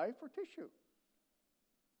it's a life or tissue.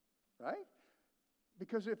 Right?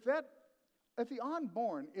 Because if the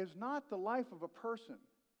unborn is not the life of a person,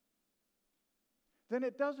 then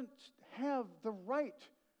it doesn't have the right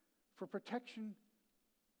for protection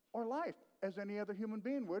or life as any other human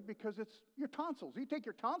being would, because it's your tonsils. You take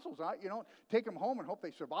your tonsils out, you don't take them home and hope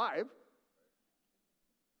they survive.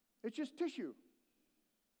 It's just tissue.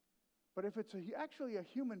 But if it's actually a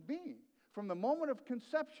human being, from the moment of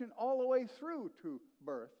conception all the way through to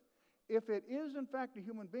birth, if it is in fact a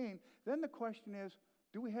human being, then the question is,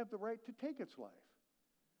 do we have the right to take its life?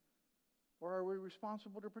 Or are we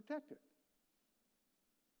responsible to protect it?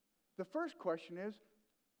 The first question is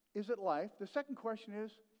it life? The second question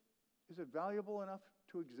is it valuable enough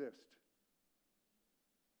to exist?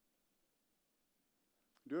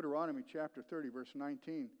 Deuteronomy chapter 30, verse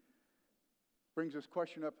 19 brings this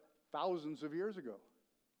question up thousands of years ago.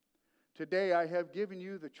 Today I have given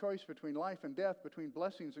you the choice between life and death, between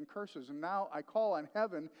blessings and curses, and now I call on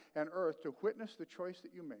heaven and earth to witness the choice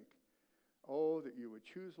that you make. Oh, that you would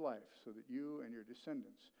choose life so that you and your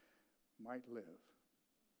descendants might live.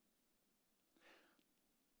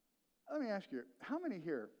 Let me ask you, how many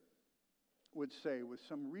here would say with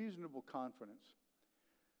some reasonable confidence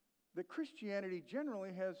that Christianity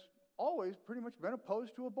generally has always pretty much been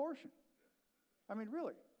opposed to abortion? I mean,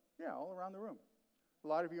 really. Yeah, all around the room. A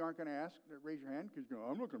lot of you aren't going to raise your hand because you go,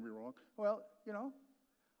 I'm not going to be wrong. Well,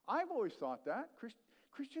 I've always thought that.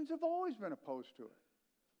 Christians have always been opposed to it.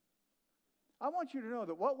 I want you to know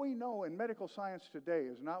that what we know in medical science today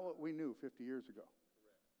is not what we knew 50 years ago.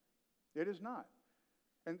 It is not.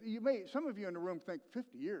 And some of you in the room think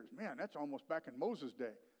 50 years, man, that's almost back in Moses'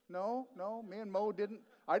 day. No, me and Mo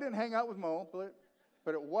I didn't hang out with Mo,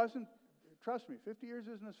 but it wasn't, trust me, 50 years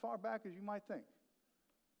isn't as far back as you might think.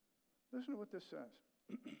 Listen to what this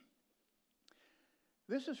says.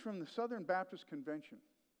 This is from the Southern Baptist Convention.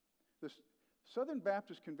 The Southern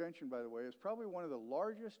Baptist Convention, by the way, is probably one of the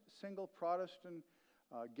largest single Protestant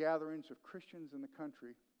gatherings of Christians in the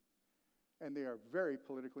country, and they are very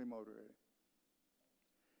politically motivated.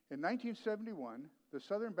 In 1971, the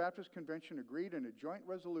Southern Baptist Convention agreed in a joint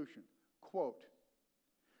resolution, quote,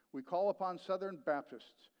 "We call upon Southern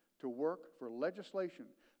Baptists to work for legislation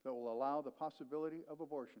that will allow the possibility of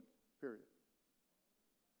abortion, period."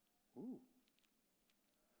 Ooh.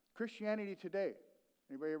 Christianity Today.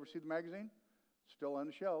 Anybody ever see the magazine? Still on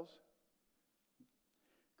the shelves.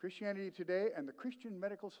 Christianity Today and the Christian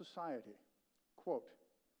Medical Society. Quote,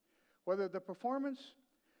 "Whether the performance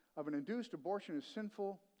of an induced abortion is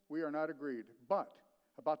sinful, we are not agreed. But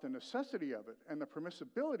about the necessity of it and the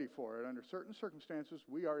permissibility for it under certain circumstances,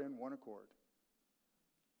 we are in one accord."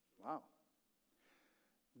 Wow.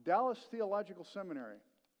 Dallas Theological Seminary,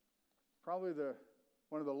 probably the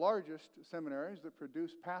one of the largest seminaries that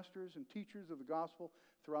produce pastors and teachers of the gospel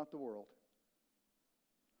throughout the world.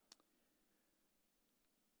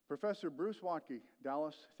 Professor Bruce Watke,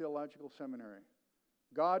 Dallas Theological Seminary.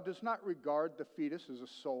 God does not regard the fetus as a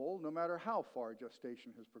soul, no matter how far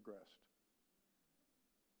gestation has progressed.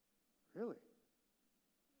 Really?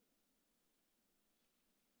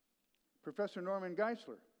 Professor Norman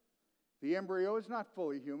Geisler. The embryo is not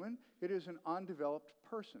fully human. It is an undeveloped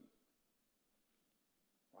person.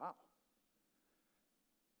 Wow.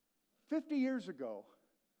 50 years ago,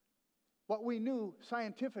 what we knew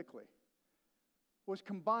scientifically was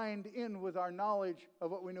combined in with our knowledge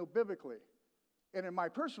of what we knew biblically. And in my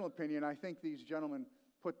personal opinion, I think these gentlemen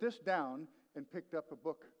put this down and picked up a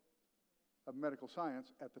book of medical science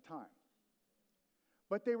at the time.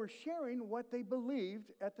 But they were sharing what they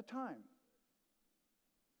believed at the time.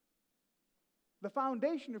 The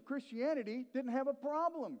foundation of Christianity didn't have a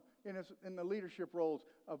problem in the leadership roles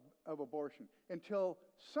of abortion until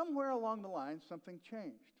somewhere along the line something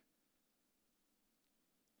changed.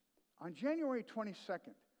 On January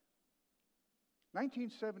 22nd,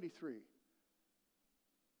 1973,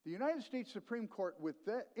 the United States Supreme Court, with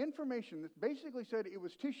that information that basically said it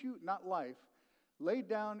was tissue, not life, laid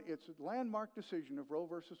down its landmark decision of Roe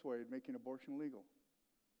versus Wade, making abortion legal.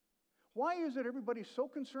 Why is it everybody's so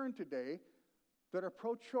concerned today that are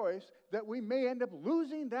pro-choice that we may end up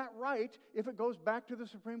losing that right if it goes back to the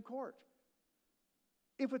Supreme Court?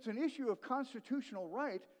 If it's an issue of constitutional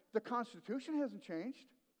right, the Constitution hasn't changed.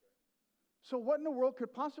 So what in the world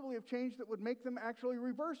could possibly have changed that would make them actually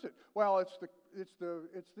reverse it? Well, it's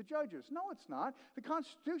the judges. No, it's not. The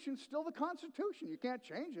Constitution's still the Constitution. You can't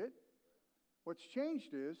change it. What's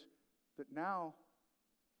changed is that now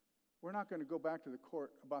we're not going to go back to the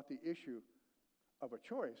court about the issue of a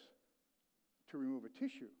choice to remove a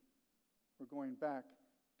tissue. We're going back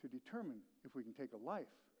to determine if we can take a life.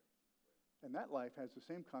 And that life has the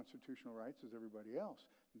same constitutional rights as everybody else.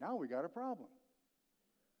 Now we got a problem.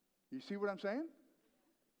 You see what I'm saying?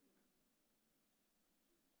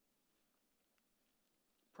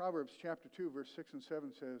 Proverbs chapter 2, verse 6 and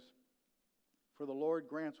 7 says, "For the Lord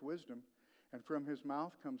grants wisdom, and from his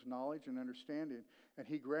mouth comes knowledge and understanding. And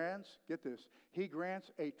he grants," get this, "he grants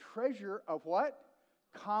a treasure of" what?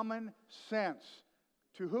 Common sense.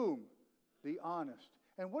 To whom? The honest.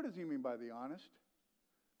 And what does he mean by the honest?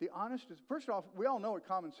 The honest is, first off, we all know what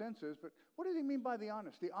common sense is, but what does he mean by the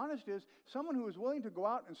honest? The honest is someone who is willing to go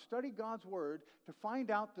out and study God's Word to find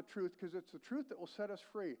out the truth, because it's the truth that will set us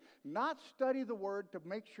free. Not study the Word to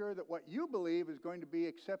make sure that what you believe is going to be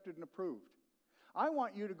accepted and approved. I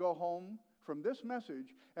want you to go home from this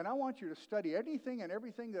message, and I want you to study anything and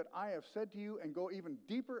everything that I have said to you and go even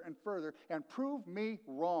deeper and further and prove me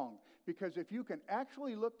wrong. Because if you can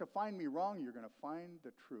actually look to find me wrong, you're going to find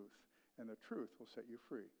the truth. And the truth will set you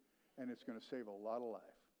free. And it's going to save a lot of life.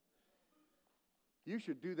 You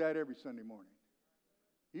should do that every Sunday morning.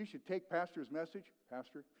 You should take Pastor's message.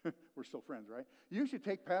 Pastor, we're still friends, right? You should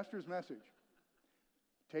take Pastor's message.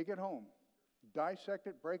 Take it home. Dissect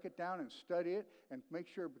it, break it down, and study it, and make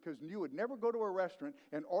sure, because you would never go to a restaurant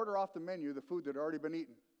and order off the menu the food that had already been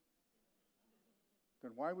eaten.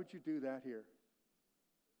 Then why would you do that here?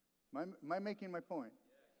 Am I making my point?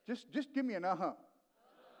 Just give me an uh-huh.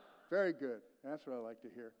 Very good. That's what I like to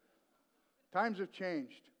hear. Times have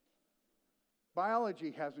changed.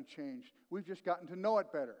 Biology hasn't changed. We've just gotten to know it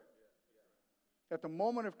better. At the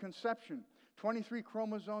moment of conception, 23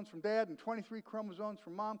 chromosomes from dad and 23 chromosomes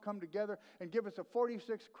from mom come together and give us a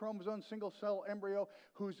 46 chromosome single cell embryo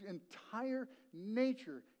whose entire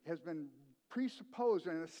nature has been presupposed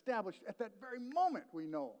and established at that very moment, we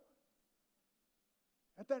know.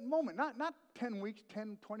 At that moment, not 10 weeks,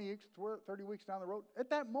 10, 20 weeks, 30 weeks down the road.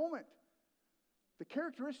 At that moment, the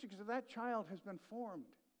characteristics of that child has been formed.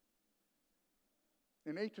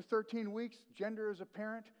 In 8 to 13 weeks, gender is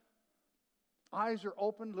apparent. Eyes are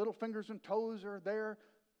open, little fingers and toes are there,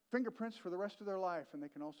 fingerprints for the rest of their life, and they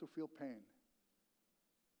can also feel pain.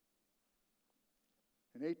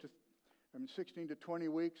 In 16 to 20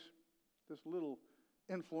 weeks, this little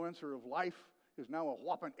influencer of life is now a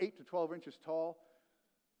whopping 8 to 12 inches tall,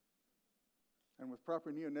 and with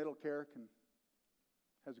proper neonatal care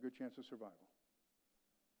has a good chance of survival.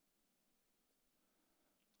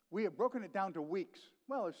 We have broken it down to weeks.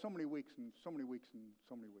 Well, there's so many weeks and so many weeks and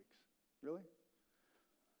so many weeks. Really?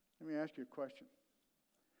 Let me ask you a question.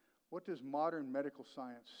 What does modern medical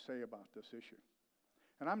science say about this issue?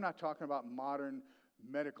 And I'm not talking about modern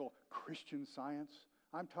medical Christian science.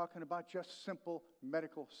 I'm talking about just simple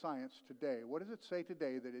medical science today. What does it say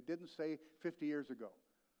today that it didn't say 50 years ago?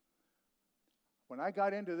 When I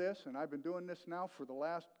got into this, and I've been doing this now for the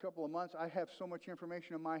last couple of months, I have so much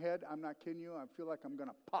information in my head, I'm not kidding you, I feel like I'm going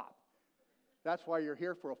to pop. That's why you're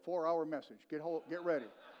here for a 4-hour message. Get ready.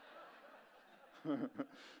 And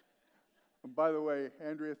by the way,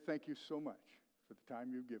 Andrea, thank you so much for the time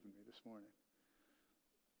you've given me this morning.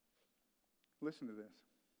 Listen to this.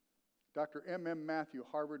 Dr. M.M. Matthew,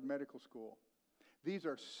 Harvard Medical School. These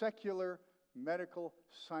are secular medical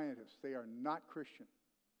scientists. They are not Christian.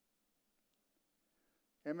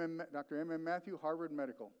 Dr. M.M. Matthew, Harvard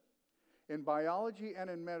Medical. In biology and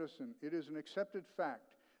in medicine, it is an accepted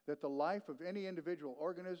fact that the life of any individual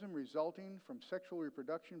organism resulting from sexual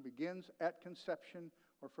reproduction begins at conception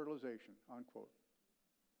or fertilization, unquote.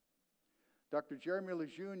 Dr. Jeremy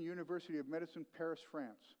Lejeune, University of Medicine, Paris,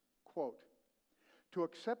 France, quote, to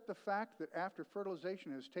accept the fact that after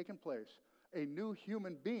fertilization has taken place, a new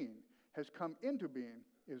human being has come into being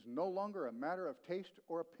is no longer a matter of taste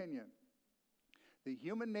or opinion. The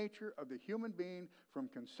human nature of the human being from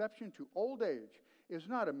conception to old age is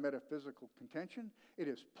not a metaphysical contention. It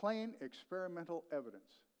is plain experimental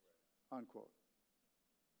evidence, unquote.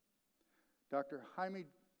 Dr. Jaime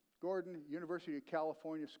Gordon, University of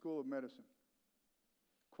California School of Medicine,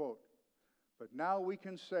 quote, but now we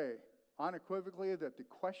can say unequivocally that the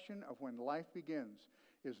question of when life begins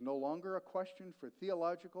is no longer a question for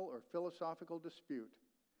theological or philosophical dispute.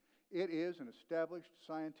 It is an established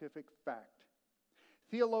scientific fact.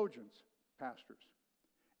 Theologians, pastors,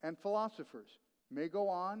 and philosophers may go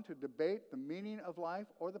on to debate the meaning of life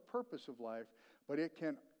or the purpose of life, but it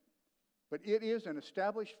is an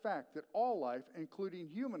established fact that all life, including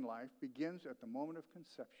human life, begins at the moment of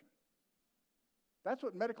conception. That's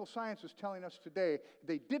what medical science is telling us today.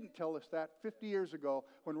 They didn't tell us that 50 years ago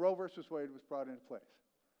when Roe versus Wade was brought into place.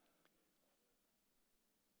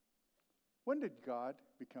 When did God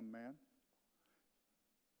become man?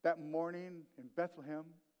 That morning in Bethlehem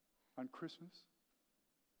on Christmas?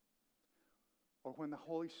 Or when the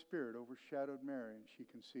Holy Spirit overshadowed Mary and she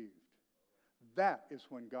conceived? That is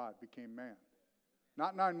when God became man.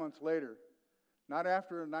 Not 9 months later. Not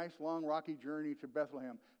after a nice, long, rocky journey to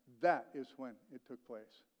Bethlehem. That is when it took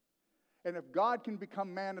place. And if God can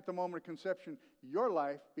become man at the moment of conception, your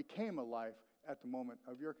life became a life at the moment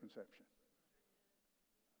of your conception.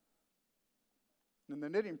 And the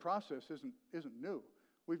knitting process isn't new.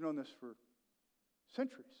 We've known this for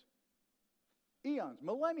centuries, eons,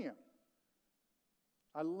 millennia.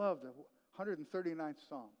 I love the 139th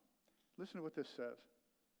Psalm. Listen to what this says.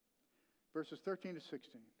 Verses 13 to 16.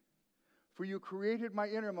 For you created my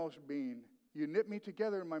innermost being. You knit me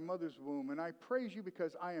together in my mother's womb, and I praise you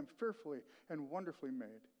because I am fearfully and wonderfully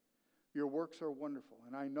made. Your works are wonderful,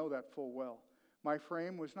 and I know that full well. My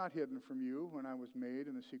frame was not hidden from you when I was made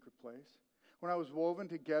in the secret place. When I was woven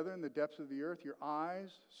together in the depths of the earth, your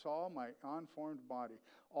eyes saw my unformed body.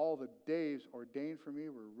 All the days ordained for me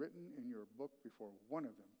were written in your book before one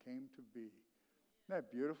of them came to be. Isn't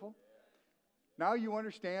that beautiful? Now you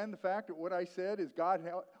understand the fact that what I said is God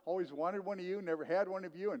always wanted one of you, never had one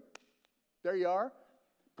of you, and there you are.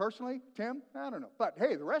 Personally, Tim, I don't know. But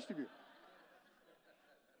hey, the rest of you.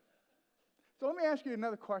 So let me ask you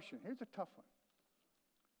another question. Here's a tough one.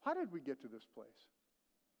 How did we get to this place?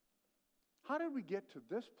 How did we get to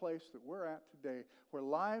this place that we're at today where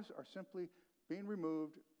lives are simply being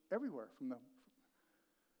removed everywhere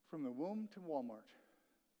from the womb to Walmart?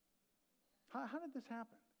 How did this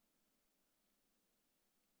happen?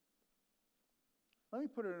 Let me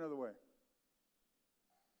put it another way.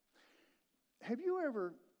 Have you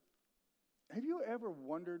ever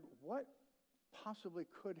wondered what possibly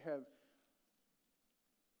could have,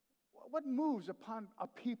 what moves upon a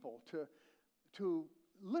people to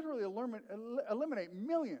literally eliminate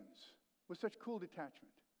millions with such cool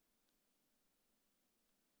detachment?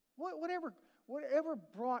 Whatever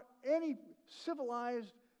brought any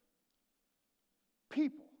civilized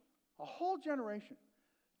people, a whole generation,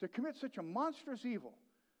 to commit such a monstrous evil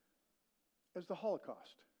as the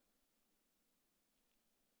Holocaust?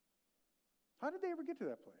 How did they ever get to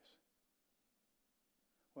that place?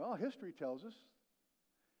 Well, history tells us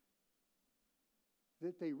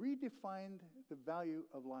that they redefined the value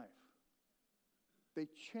of life. They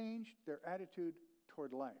changed their attitude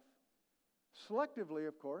toward life. Selectively,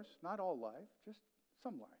 of course, not all life, just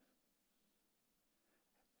some life.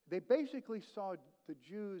 They basically saw the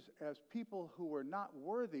Jews as people who were not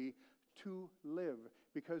worthy to live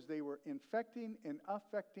because they were infecting and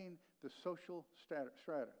affecting the social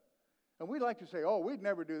strata. And we like to say, oh, we'd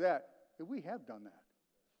never do that. We have done that.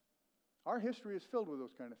 Our history is filled with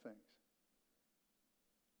those kind of things.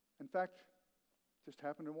 In fact, it just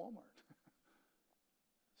happened in Walmart,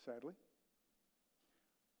 sadly.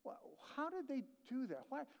 How did they do that?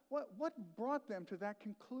 What brought them to that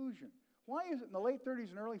conclusion? Why is it in the late 30s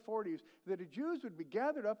and early 40s that the Jews would be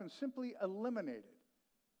gathered up and simply eliminated?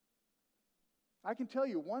 I can tell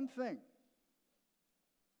you one thing,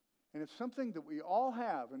 and it's something that we all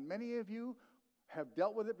have, and many of you have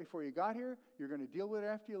dealt with it before you got here. You're going to deal with it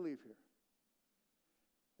after you leave here.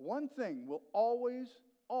 One thing will always,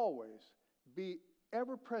 always be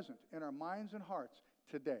ever present in our minds and hearts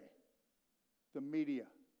today: the media.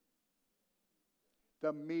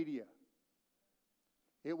 The media.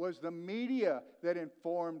 It was the media that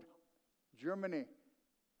informed Germany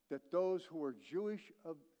that those who were Jewish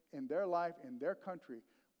in their life, in their country,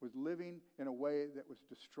 was living in a way that was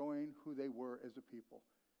destroying who they were as a people.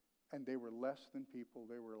 And they were less than people.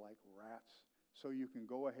 They were like rats. So you can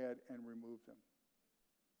go ahead and remove them.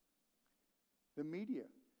 The media.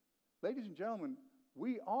 Ladies and gentlemen,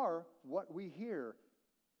 we are what we hear.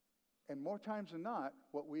 And more times than not,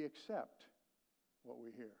 what we accept, what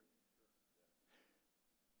we hear.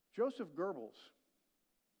 Joseph Goebbels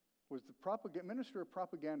was the minister of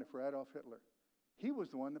propaganda for Adolf Hitler. He was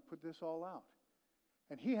the one that put this all out.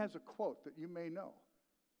 And he has a quote that you may know.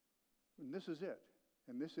 And this is it.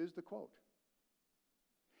 And this is the quote.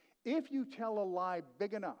 If you tell a lie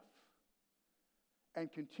big enough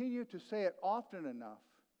and continue to say it often enough,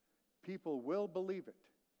 people will believe it.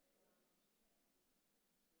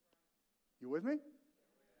 You with me?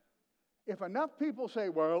 If enough people say,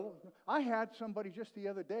 well, I had somebody just the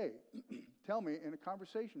other day tell me in a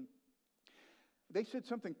conversation, they said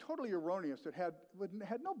something totally erroneous that had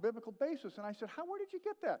no biblical basis. And I said, where did you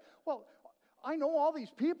get that? Well, I know all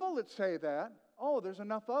these people that say that. Oh, there's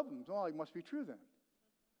enough of them. Well, it must be true then.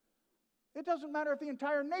 It doesn't matter if the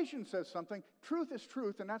entire nation says something. Truth is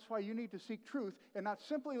truth, and that's why you need to seek truth and not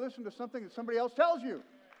simply listen to something that somebody else tells you.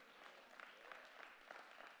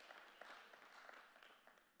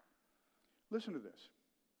 Listen to this.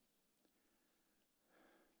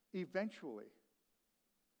 Eventually,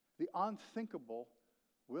 the unthinkable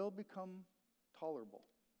will become tolerable.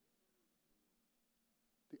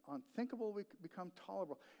 The unthinkable will become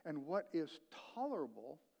tolerable. And what is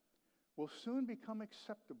tolerable will soon become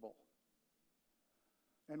acceptable.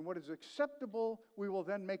 And what is acceptable, we will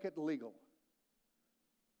then make it legal.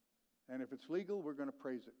 And if it's legal, we're going to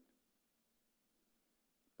praise it.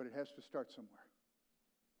 But it has to start somewhere.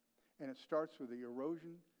 And it starts with the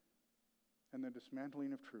erosion and the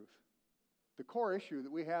dismantling of truth. The core issue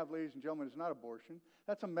that we have, ladies and gentlemen, is not abortion.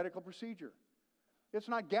 That's a medical procedure. It's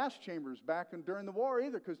not gas chambers back during the war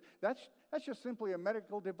either, because that's just simply a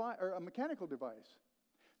medical device or a mechanical device.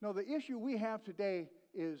 No, the issue we have today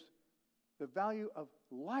is the value of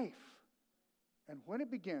life and when it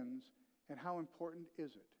begins and how important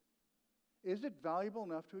is it? Is it valuable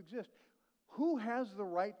enough to exist? Who has the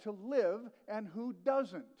right to live and who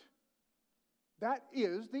doesn't? That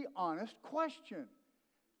is the honest question.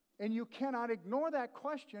 And you cannot ignore that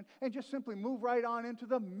question and just simply move right on into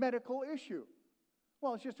the medical issue.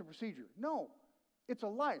 Well, it's just a procedure. No, it's a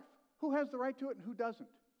life. Who has the right to it and who doesn't?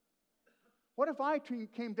 What if I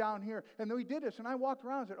came down here and we did this and I walked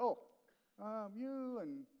around and said, you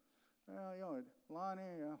and, Lonnie,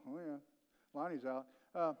 Lonnie's out.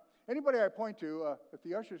 Anybody I point to, if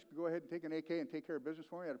the ushers could go ahead and take an AK and take care of business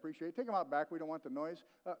for me, I'd appreciate it. Take them out back. We don't want the noise.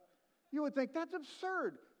 You would think, that's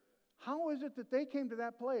absurd. How is it that they came to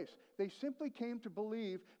that place? They simply came to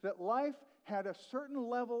believe that life had a certain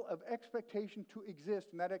level of expectation to exist,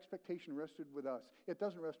 and that expectation rested with us. It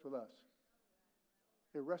doesn't rest with us.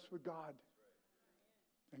 It rests with God.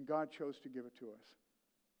 And God chose to give it to us.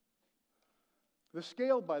 The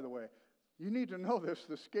scale, by the way, you need to know this,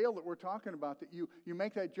 the scale that we're talking about, that you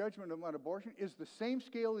make that judgment about abortion, is the same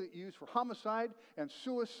scale that you use for homicide and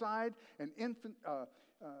suicide and infant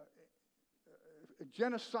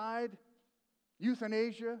genocide,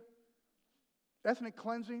 euthanasia, ethnic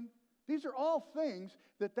cleansing. These are all things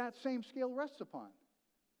that same scale rests upon.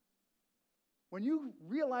 When you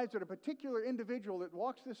realize that a particular individual that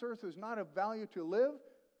walks this earth is not of value to live,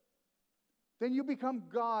 then you become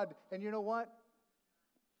God. And you know what?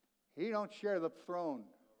 He don't share the throne.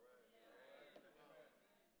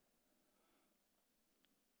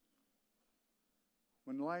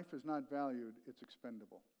 When life is not valued, it's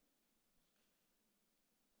expendable.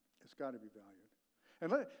 It's got to be valued.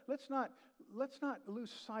 And let's not lose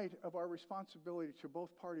sight of our responsibility to both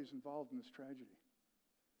parties involved in this tragedy.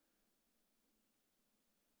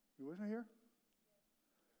 You with me here?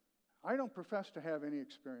 I don't profess to have any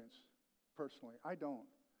experience personally. I don't.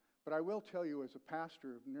 But I will tell you, as a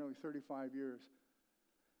pastor of nearly 35 years,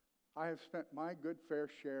 I have spent my good fair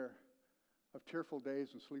share of tearful days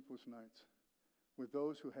and sleepless nights with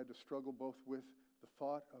those who had to struggle both with the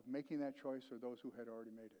thought of making that choice or those who had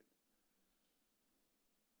already made it.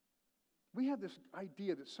 We have this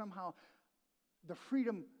idea that somehow the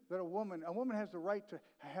freedom that a woman has the right to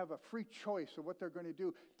have a free choice of what they're going to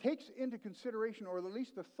do, takes into consideration, or at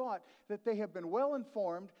least the thought, that they have been well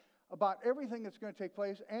informed about everything that's going to take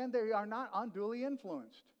place and they are not unduly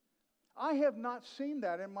influenced. I have not seen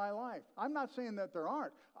that in my life. I'm not saying that there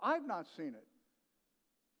aren't. I've not seen it.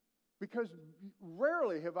 Because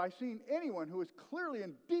rarely have I seen anyone who is clearly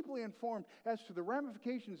and deeply informed as to the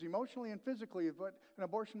ramifications emotionally and physically of what an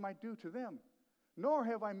abortion might do to them. Nor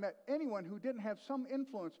have I met anyone who didn't have some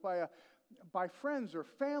influence by friends or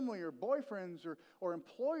family or boyfriends or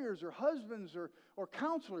employers or husbands or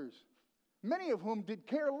counselors, many of whom did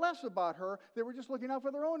care less about her. They were just looking out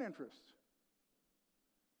for their own interests.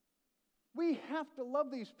 We have to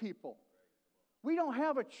love these people. We don't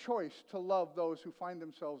have a choice to love those who find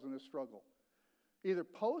themselves in a struggle, either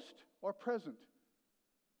post or present.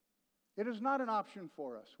 It is not an option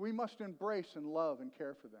for us. We must embrace and love and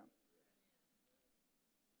care for them.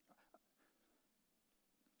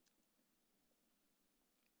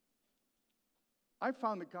 I've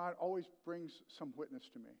found that God always brings some witness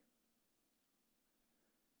to me.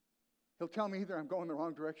 He'll tell me either I'm going the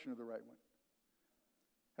wrong direction or the right one.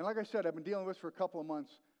 And like I said, I've been dealing with this for a couple of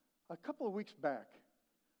months. A couple of weeks back,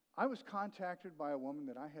 I was contacted by a woman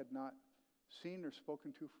that I had not seen or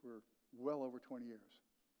spoken to for well over 20 years.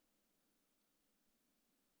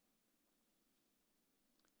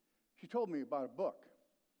 She told me about a book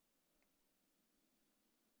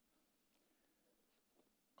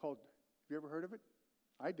called, have you ever heard of it?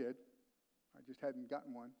 I did. I just hadn't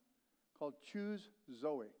gotten one. Called Choose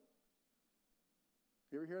Zoe.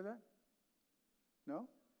 You ever hear that? No?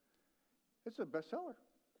 It's a bestseller.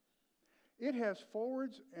 It has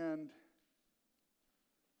forwards and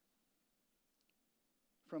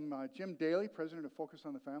from Jim Daly, president of Focus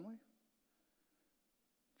on the Family,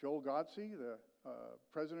 Joel Godsey, the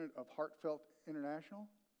president of Heartfelt International,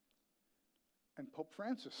 and Pope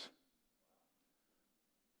Francis.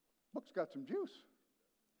 Book's got some juice.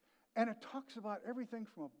 And it talks about everything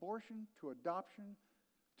from abortion to adoption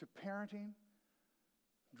to parenting,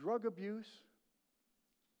 drug abuse,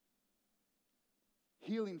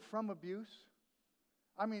 healing from abuse.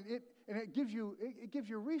 I mean, it gives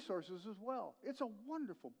you resources as well. It's a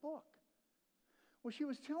wonderful book. Well, she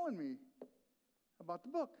was telling me about the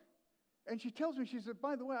book. And she tells me, she said,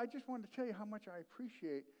 by the way, I just wanted to tell you how much I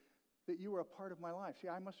appreciate that you were a part of my life. See,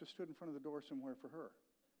 I must have stood in front of the door somewhere for her.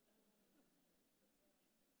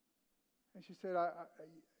 And she said, I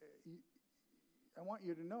want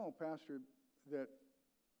you to know, Pastor, that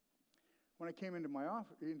when I came into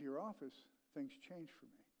your office, things changed for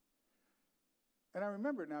me. And I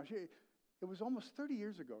remember it now. It was almost 30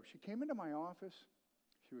 years ago. She came into my office.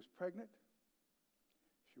 She was pregnant.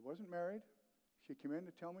 She wasn't married. She came in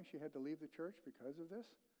to tell me she had to leave the church because of this.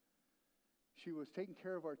 She was taking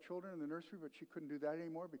care of our children in the nursery, but she couldn't do that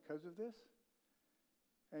anymore because of this.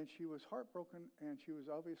 And she was heartbroken, and she was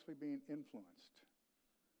obviously being influenced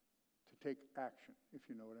to take action, if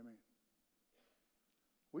you know what I mean.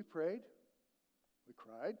 We prayed. We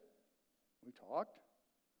cried. We talked.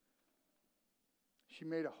 She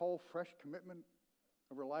made a whole fresh commitment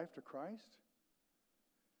of her life to Christ.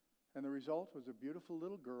 And the result was a beautiful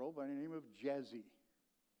little girl by the name of Jazzy.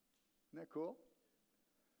 Isn't that cool?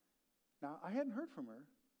 Now, I hadn't heard from her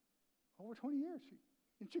over 20 years.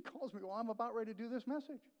 And she calls me, well, I'm about ready to do this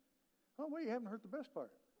message. Oh, wait, you haven't heard the best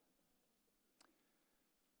part.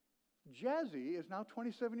 Jazzy is now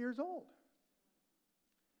 27 years old.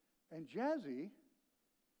 And Jazzy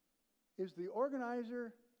is the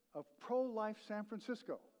organizer of Pro-Life San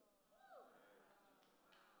Francisco.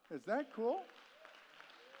 Is that cool?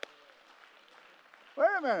 Wait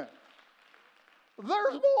a minute.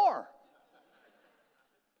 There's more.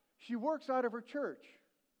 She works out of her church,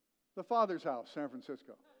 the Father's House, San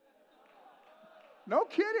Francisco. No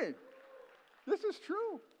kidding. This is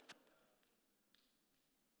true.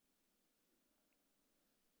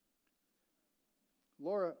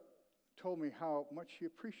 Laura told me how much she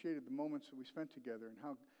appreciated the moments that we spent together and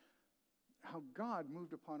how God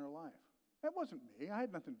moved upon her life. That wasn't me. I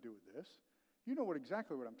had nothing to do with this. You know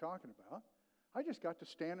exactly what I'm talking about. I just got to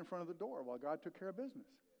stand in front of the door while God took care of business,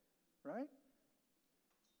 right?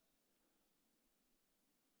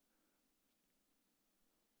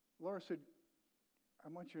 Laura said, I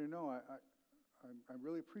want you to know I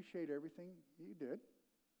really appreciate everything you did,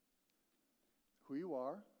 who you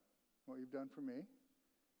are, what you've done for me.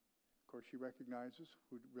 Of course, she recognizes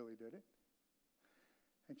who really did it.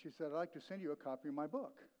 And she said, I'd like to send you a copy of my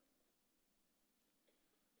book.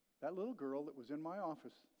 That little girl that was in my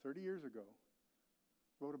office 30 years ago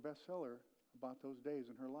wrote a bestseller about those days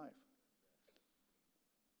in her life.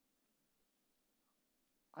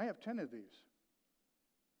 I have 10 of these.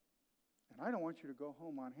 And I don't want you to go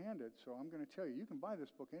home unhanded, so I'm going to tell you, you can buy this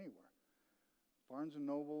book anywhere. Barnes &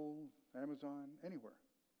 Noble, Amazon, anywhere.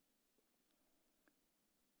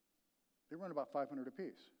 They run about $500 a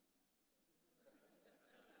piece.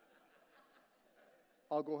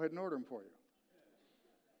 I'll go ahead and order them for you.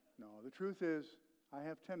 No, the truth is, I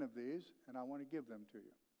have 10 of these, and I want to give them to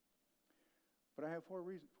you. But I have four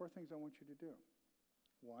things I want you to do.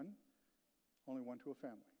 One, only one to a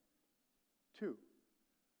family. Two,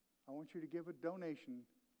 I want you to give a donation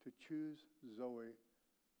to Choose Zoe,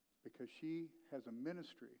 because she has a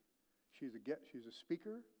ministry. She's a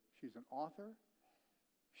speaker. She's an author.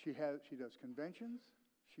 She does conventions.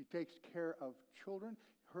 She takes care of children.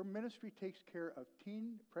 Her ministry takes care of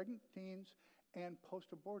pregnant teens and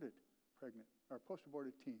post-aborted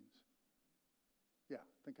teens. Yeah,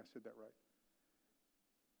 I think I said that right.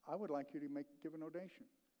 I would like you to give a donation.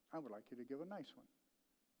 I would like you to give a nice one,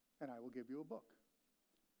 and I will give you a book.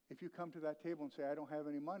 If you come to that table and say, I don't have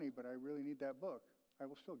any money, but I really need that book, I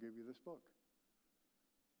will still give you this book.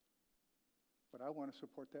 But I want to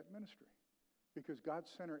support that ministry, because God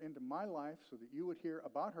sent her into my life so that you would hear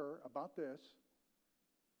about her, about this,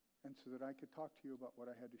 and so that I could talk to you about what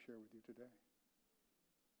I had to share with you today.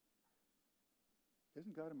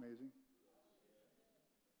 Isn't God amazing?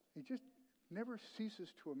 He just never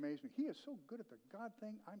ceases to amaze me. He is so good at the God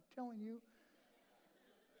thing, I'm telling you.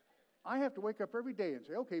 I have to wake up every day and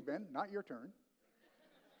say, okay, Ben, not your turn.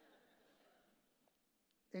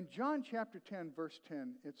 In John chapter 10, verse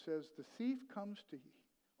 10, it says, the thief comes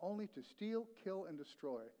only to steal, kill, and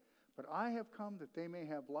destroy. But I have come that they may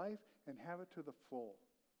have life and have it to the full.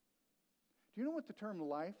 Do you know what the term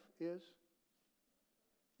life is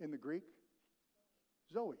in the Greek?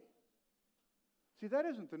 Zoe. See, that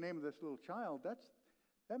isn't the name of this little child.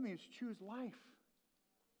 That means choose life.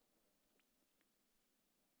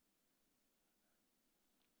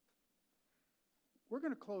 We're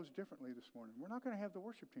going to close differently this morning. We're not going to have the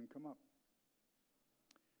worship team come up.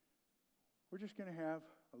 We're just going to have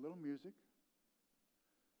a little music,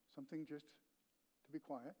 something just to be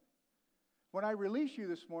quiet. When I release you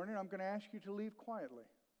this morning, I'm going to ask you to leave quietly.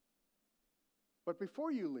 But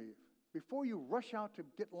before you leave, before you rush out to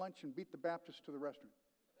get lunch and beat the Baptist to the restaurant,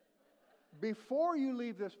 before you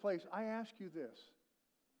leave this place, I ask you this.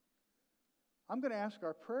 I'm going to ask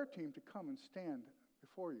our prayer team to come and stand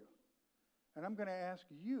before you. And I'm going to ask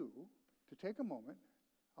you to take a moment.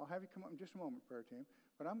 I'll have you come up in just a moment, prayer team.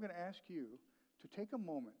 But I'm going to ask you to take a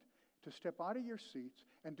moment to step out of your seats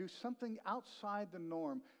and do something outside the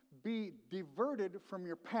norm. Be diverted from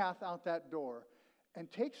your path out that door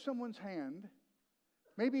and take someone's hand,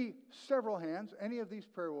 maybe several hands, any of these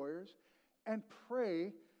prayer warriors, and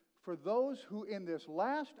pray for those who in this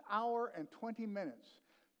last hour and 20 minutes,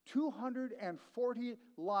 240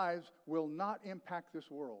 lives will not impact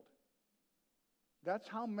this world. That's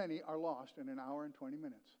how many are lost in an hour and 20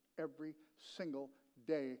 minutes every single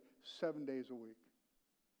day, 7 days a week.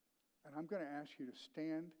 And I'm going to ask you to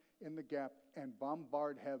stand in the gap and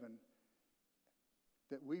bombard heaven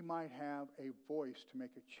that we might have a voice to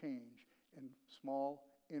make a change in small,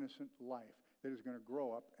 innocent life that is going to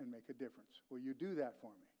grow up and make a difference. Will you do that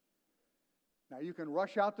for me? Now, you can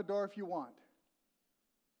rush out the door if you want.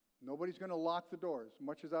 Nobody's going to lock the doors, as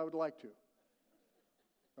much as I would like to.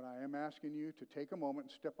 But I am asking you to take a moment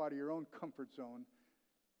and step out of your own comfort zone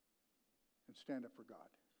and stand up for God.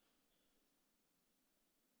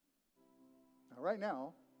 Now, right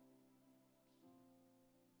now,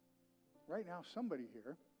 somebody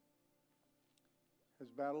here has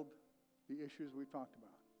battled the issues we talked about.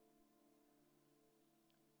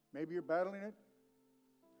 Maybe you're battling it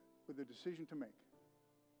with a decision to make.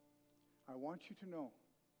 I want you to know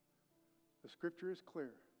the scripture is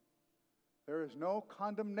clear. There is no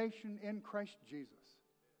condemnation in Christ Jesus.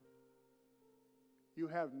 You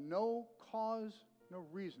have no cause, no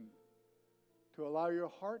reason to allow your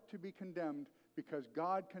heart to be condemned, because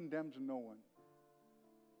God condemns no one.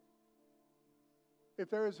 If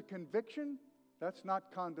there is a conviction, that's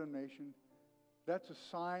not condemnation. That's a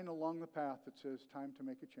sign along the path that says time to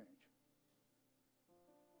make a change.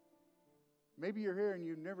 Maybe you're here and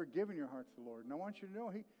you've never given your heart to the Lord. And I want you to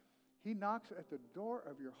know He knocks at the door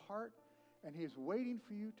of your heart, and He's waiting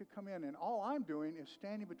for you to come in. And all I'm doing is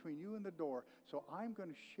standing between you and the door. So I'm going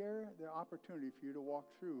to share the opportunity for you to walk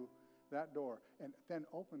through that door and then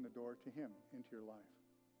open the door to Him into your life.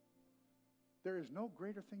 There is no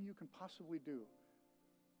greater thing you can possibly do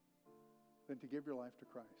than to give your life to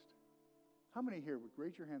Christ. How many here would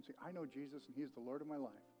raise your hand and say, I know Jesus and He's the Lord of my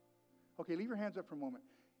life? Okay, leave your hands up for a moment.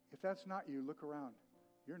 If that's not you, look around.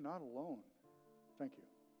 You're not alone. Thank you.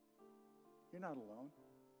 You're not alone.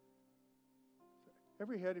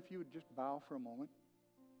 Every head, if you would just bow for a moment.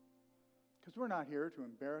 Because we're not here to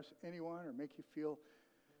embarrass anyone or make you feel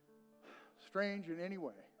strange in any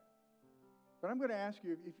way. But I'm going to ask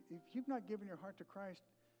you, if you've not given your heart to Christ,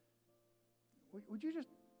 would you just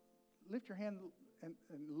lift your hand and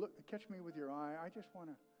look, catch me with your eye? I just want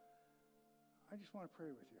to pray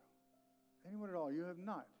with you. Anyone at all? You have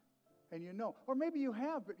not, and you know, or maybe you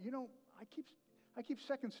have, but you know, I keep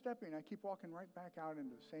second stepping. I keep walking right back out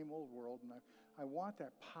into the same old world, and I want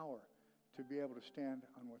that power to be able to stand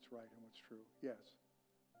on what's right and what's true. Yes.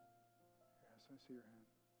 Yes, I see your hand.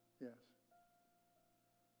 Yes.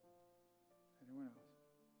 Anyone else?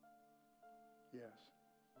 Yes.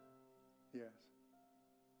 Yes.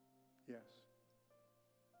 Yes.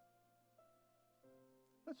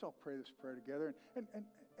 Let's all pray this prayer together.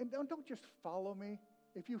 And don't just follow me.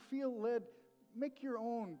 If you feel led, make your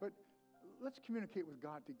own, but let's communicate with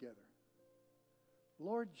God together.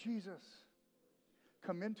 Lord Jesus,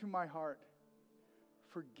 come into my heart.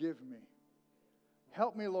 Forgive me.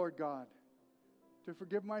 Help me, Lord God, to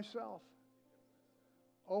forgive myself.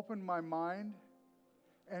 Open my mind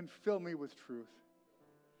and fill me with truth.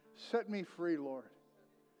 Set me free, Lord.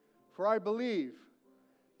 For I believe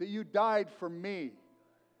that you died for me.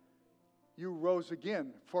 You rose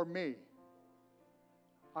again for me.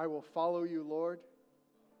 I will follow you, Lord,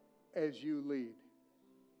 as you lead.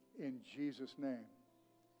 In Jesus' name,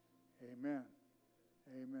 amen.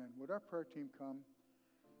 Amen. Would our prayer team come?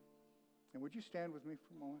 And would you stand with me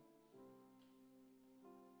for a moment?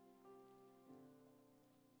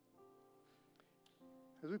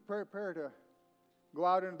 As we prepare to go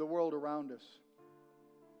out into the world around us,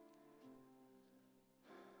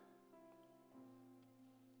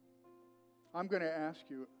 I'm going to ask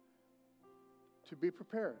you to be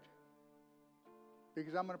prepared,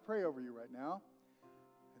 because I'm going to pray over you right now,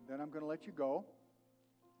 and then I'm going to let you go,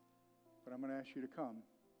 but I'm going to ask you to come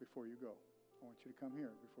before you go. I want you to come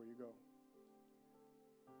here before you go.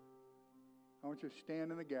 I want you to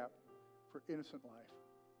stand in the gap for innocent life.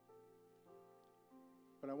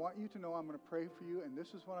 But I want you to know I'm going to pray for you, and this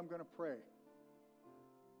is what I'm going to pray.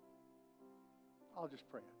 I'll just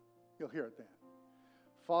pray it. You'll hear it then.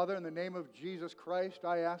 Father, in the name of Jesus Christ,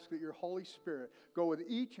 I ask that your Holy Spirit go with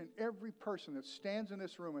each and every person that stands in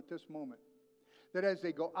this room at this moment. That as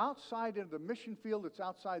they go outside into the mission field that's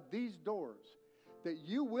outside these doors, that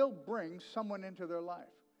you will bring someone into their life.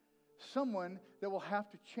 Someone that will have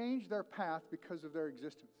to change their path because of their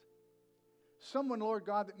existence. Someone, Lord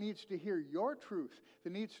God, that needs to hear your truth,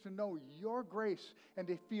 that needs to know your grace and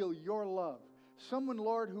to feel your love. Someone,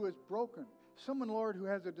 Lord, who is broken. Someone, Lord, who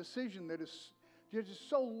has a decision that is just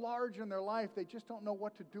so large in their life they just don't know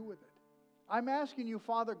what to do with it. I'm asking you,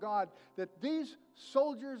 Father God, that these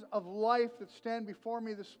soldiers of life that stand before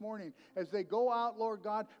me this morning, as they go out, Lord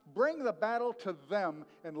God, bring the battle to them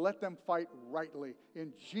and let them fight rightly.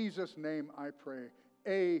 In Jesus' name I pray.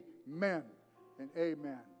 Amen and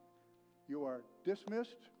amen. You are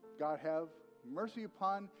dismissed. God have mercy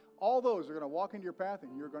upon all those who are going to walk into your path,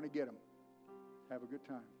 and you're going to get them. Have a good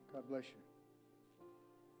time. God bless you.